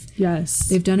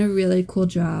 They've done a really cool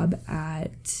job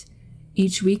at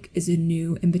each week is a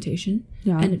new invitation,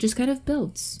 and it just kind of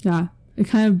builds. Yeah. It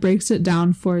kind of breaks it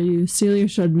down for you. Celia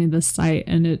showed me the site,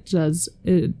 and it does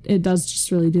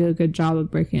just really do a good job of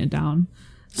breaking it down.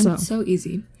 So it's so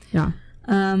easy. Yeah.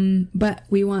 But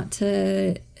we want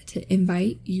to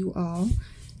invite you all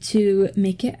to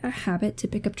make it a habit to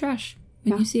pick up trash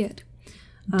when you see it.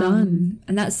 Done.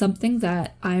 And that's something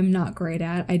that I'm not great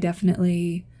at.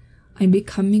 I'm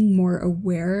becoming more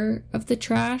aware of the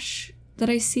trash that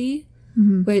I see,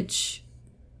 which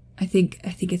I think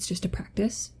it's just a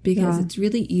practice, because it's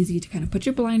really easy to kind of put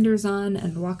your blinders on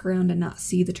and walk around and not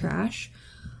see the trash.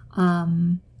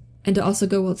 And to also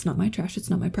go, well, it's not my trash, it's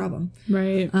not my problem.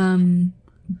 Right.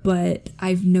 But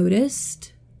I've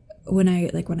noticed when I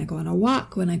go on a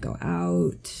walk, when I go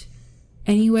out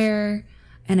anywhere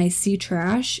and I see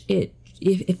trash,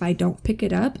 if I don't pick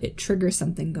it up, it triggers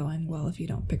something going, well, if you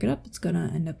don't pick it up, it's going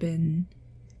to end up in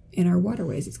our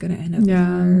waterways. It's going to end up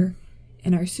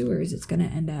in our sewers. It's going to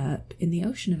end up in the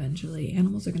ocean eventually.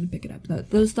 Animals are going to pick it up.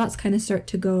 Those thoughts kind of start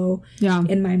to go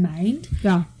in my mind.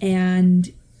 Yeah.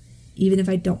 And even if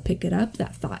I don't pick it up,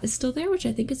 that thought is still there, which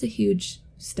I think is a huge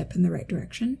step in the right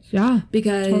direction. Yeah.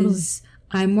 Because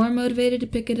I'm more motivated to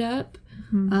pick it up.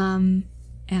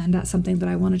 And that's something that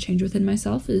I want to change within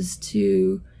myself, is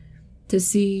to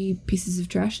see pieces of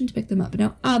trash and to pick them up.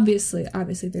 Now, obviously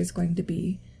there's going to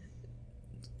be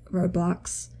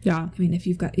roadblocks. Yeah. I mean, if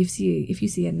you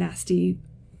see a nasty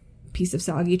piece of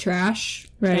soggy trash,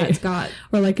 that's got,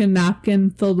 or like a napkin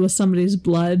filled with somebody's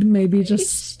blood, maybe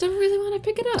just don't really want to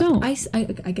pick it up. Don't.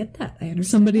 I get that. I understand.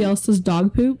 Somebody else's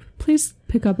dog poop. Please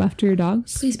pick up after your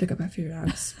dogs. Please pick up after your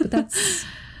dogs. But that's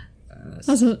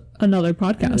another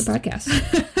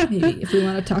podcast. Maybe if we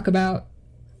want to talk about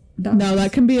dogs. No,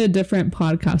 that can be a different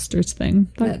podcaster's thing.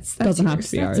 That doesn't have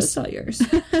to be ours. That's all yours.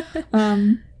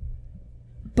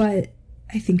 But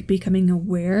I think becoming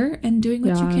aware and doing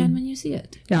what you can when you see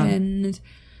it. Yeah. And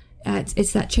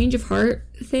it's that change of heart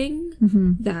thing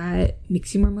that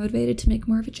makes you more motivated to make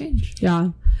more of a change. Yeah.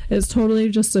 It's totally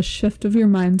just a shift of your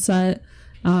mindset.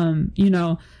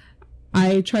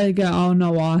 I try to get out on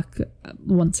a walk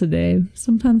once a day.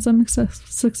 Sometimes I'm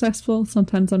successful,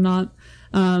 sometimes I'm not.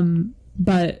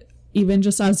 But even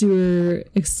just as you were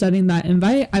extending that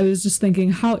invite, I was just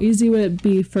thinking, how easy would it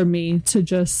be for me to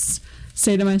just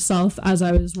say to myself as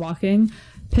I was walking,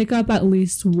 pick up at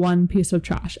least one piece of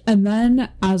trash. And then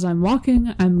as I'm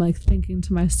walking, I'm like thinking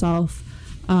to myself,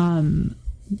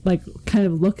 like kind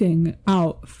of looking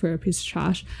out for a piece of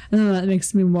trash. And then that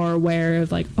makes me more aware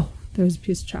of like, oh, there's a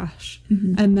piece of trash.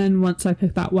 And then once I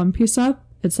pick that one piece up,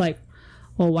 it's like,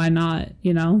 well, why not,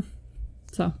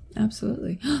 So.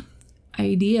 Absolutely.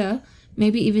 Idea.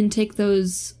 Maybe even take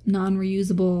those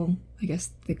non-reusable, I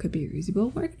guess they could be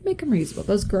reusable. We're going to make them reusable.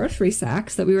 Those grocery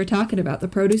sacks that we were talking about, the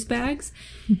produce bags.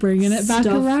 Bringing it back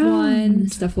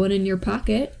around. Stuff one in your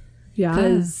pocket. Yeah.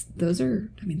 Because those are,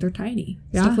 they're tiny.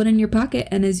 Yeah. Stuff one in your pocket,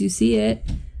 and as you see it,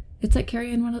 it's like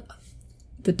carrying one of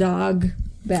the dog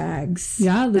bags.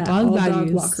 Yeah, the dog bags.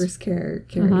 Dog walkers carry.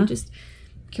 Just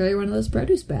carry one of those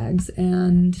produce bags,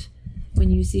 and when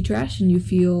you see trash and you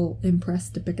feel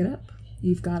impressed to pick it up,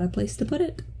 you've got a place to put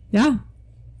it. Yeah.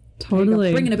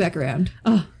 Totally. Bringing it back around.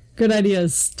 Oh, good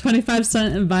ideas.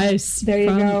 25-cent advice. There you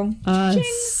go.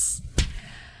 Us.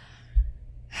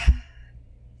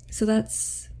 So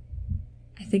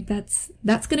I think that's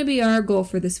going to be our goal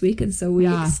for this week. And so we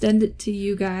extend it to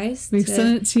you guys. We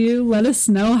extend it to you. Let us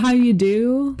know how you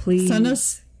do. Please. Send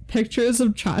us pictures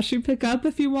of trash you pick up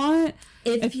if you want.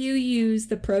 If you use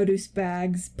the produce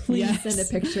bags, please send a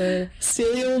picture.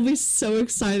 Celia will be so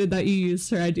excited that you used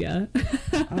her idea.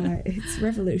 It's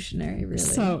revolutionary, really.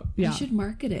 So, yeah. You should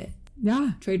market it.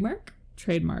 Yeah. Trademark?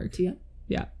 Trademarked. Yeah.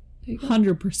 Yeah. There you go.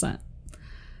 100%.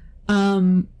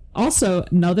 Also,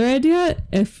 another idea,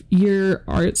 if you're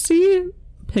artsy,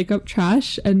 pick up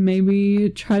trash and maybe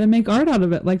try to make art out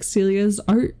of it, like Celia's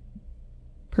art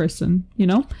person, you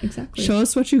know? Exactly. Show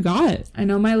us what you got. I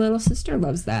know my little sister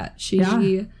loves that.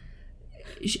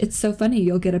 It's so funny.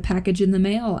 You'll get a package in the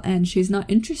mail and she's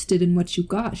not interested in what you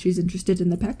got. She's interested in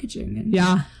the packaging. And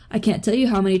yeah. I can't tell you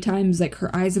how many times, like,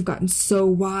 her eyes have gotten so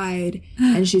wide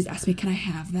and she's asked me, can I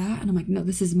have that? And I'm like, no,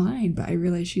 this is mine. But I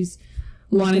realize she's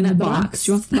wanting the box.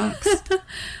 She wants the box.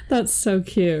 That's so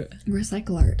cute.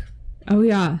 Recycle art. Oh,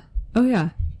 yeah. Oh,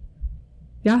 yeah.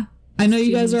 Yeah. I know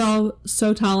you guys are all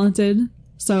so talented.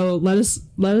 So let us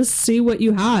see what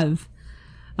you have.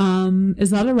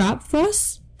 Is that a wrap for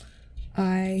us?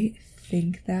 I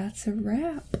think that's a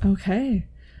wrap. Okay.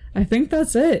 I think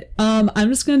that's it. I'm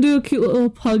just going to do a cute little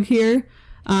plug here.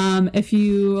 If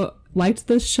you liked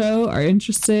this show, are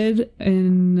interested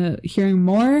in hearing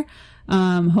more,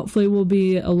 hopefully we'll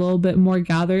be a little bit more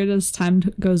gathered as time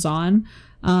goes on.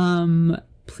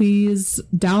 Please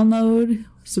download,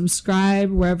 subscribe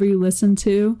wherever you listen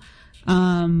to.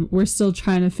 We're still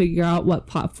trying to figure out what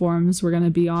platforms we're going to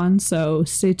be on, so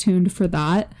stay tuned for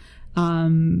that.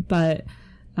 But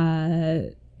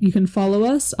you can follow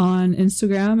us on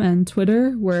Instagram and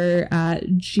Twitter. We're at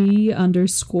G_4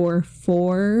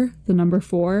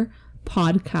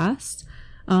 podcast.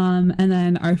 And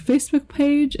then our Facebook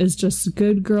page is just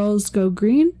Good Girls Go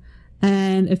Green.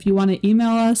 And if you want to email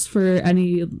us for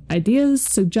any ideas,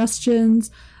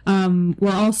 suggestions,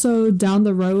 we're also down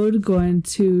the road going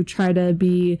to try to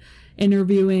be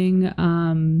interviewing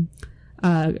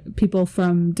people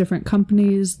from different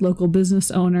companies, local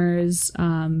business owners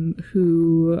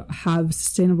who have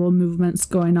sustainable movements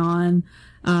going on.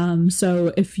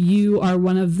 So if you are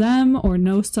one of them or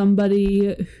know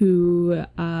somebody who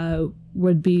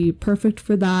would be perfect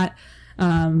for that,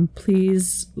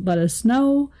 please let us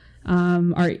know.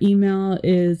 Our email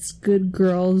is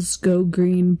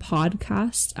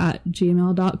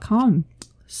goodgirlsgogreenpodcast@gmail.com.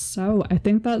 So I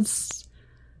think that's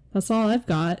all I've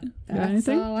got. That's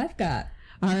all I've got.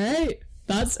 All right.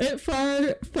 That's it for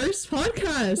our first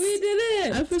podcast. We did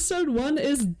it. Episode 1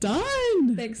 is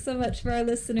done. Thanks so much for our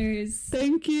listeners.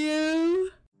 Thank you.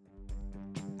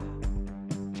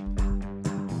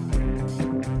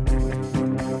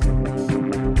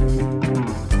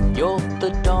 You're the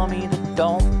dummy that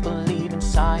don't believe in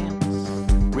science.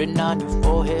 Written on your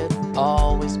forehead,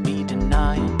 always be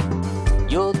denying.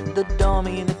 You're the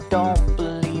dummy that don't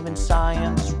believe in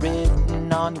science.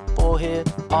 Written on your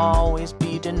forehead, always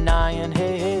be denying.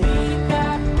 Hey, hey. We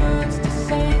got words to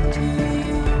say to you.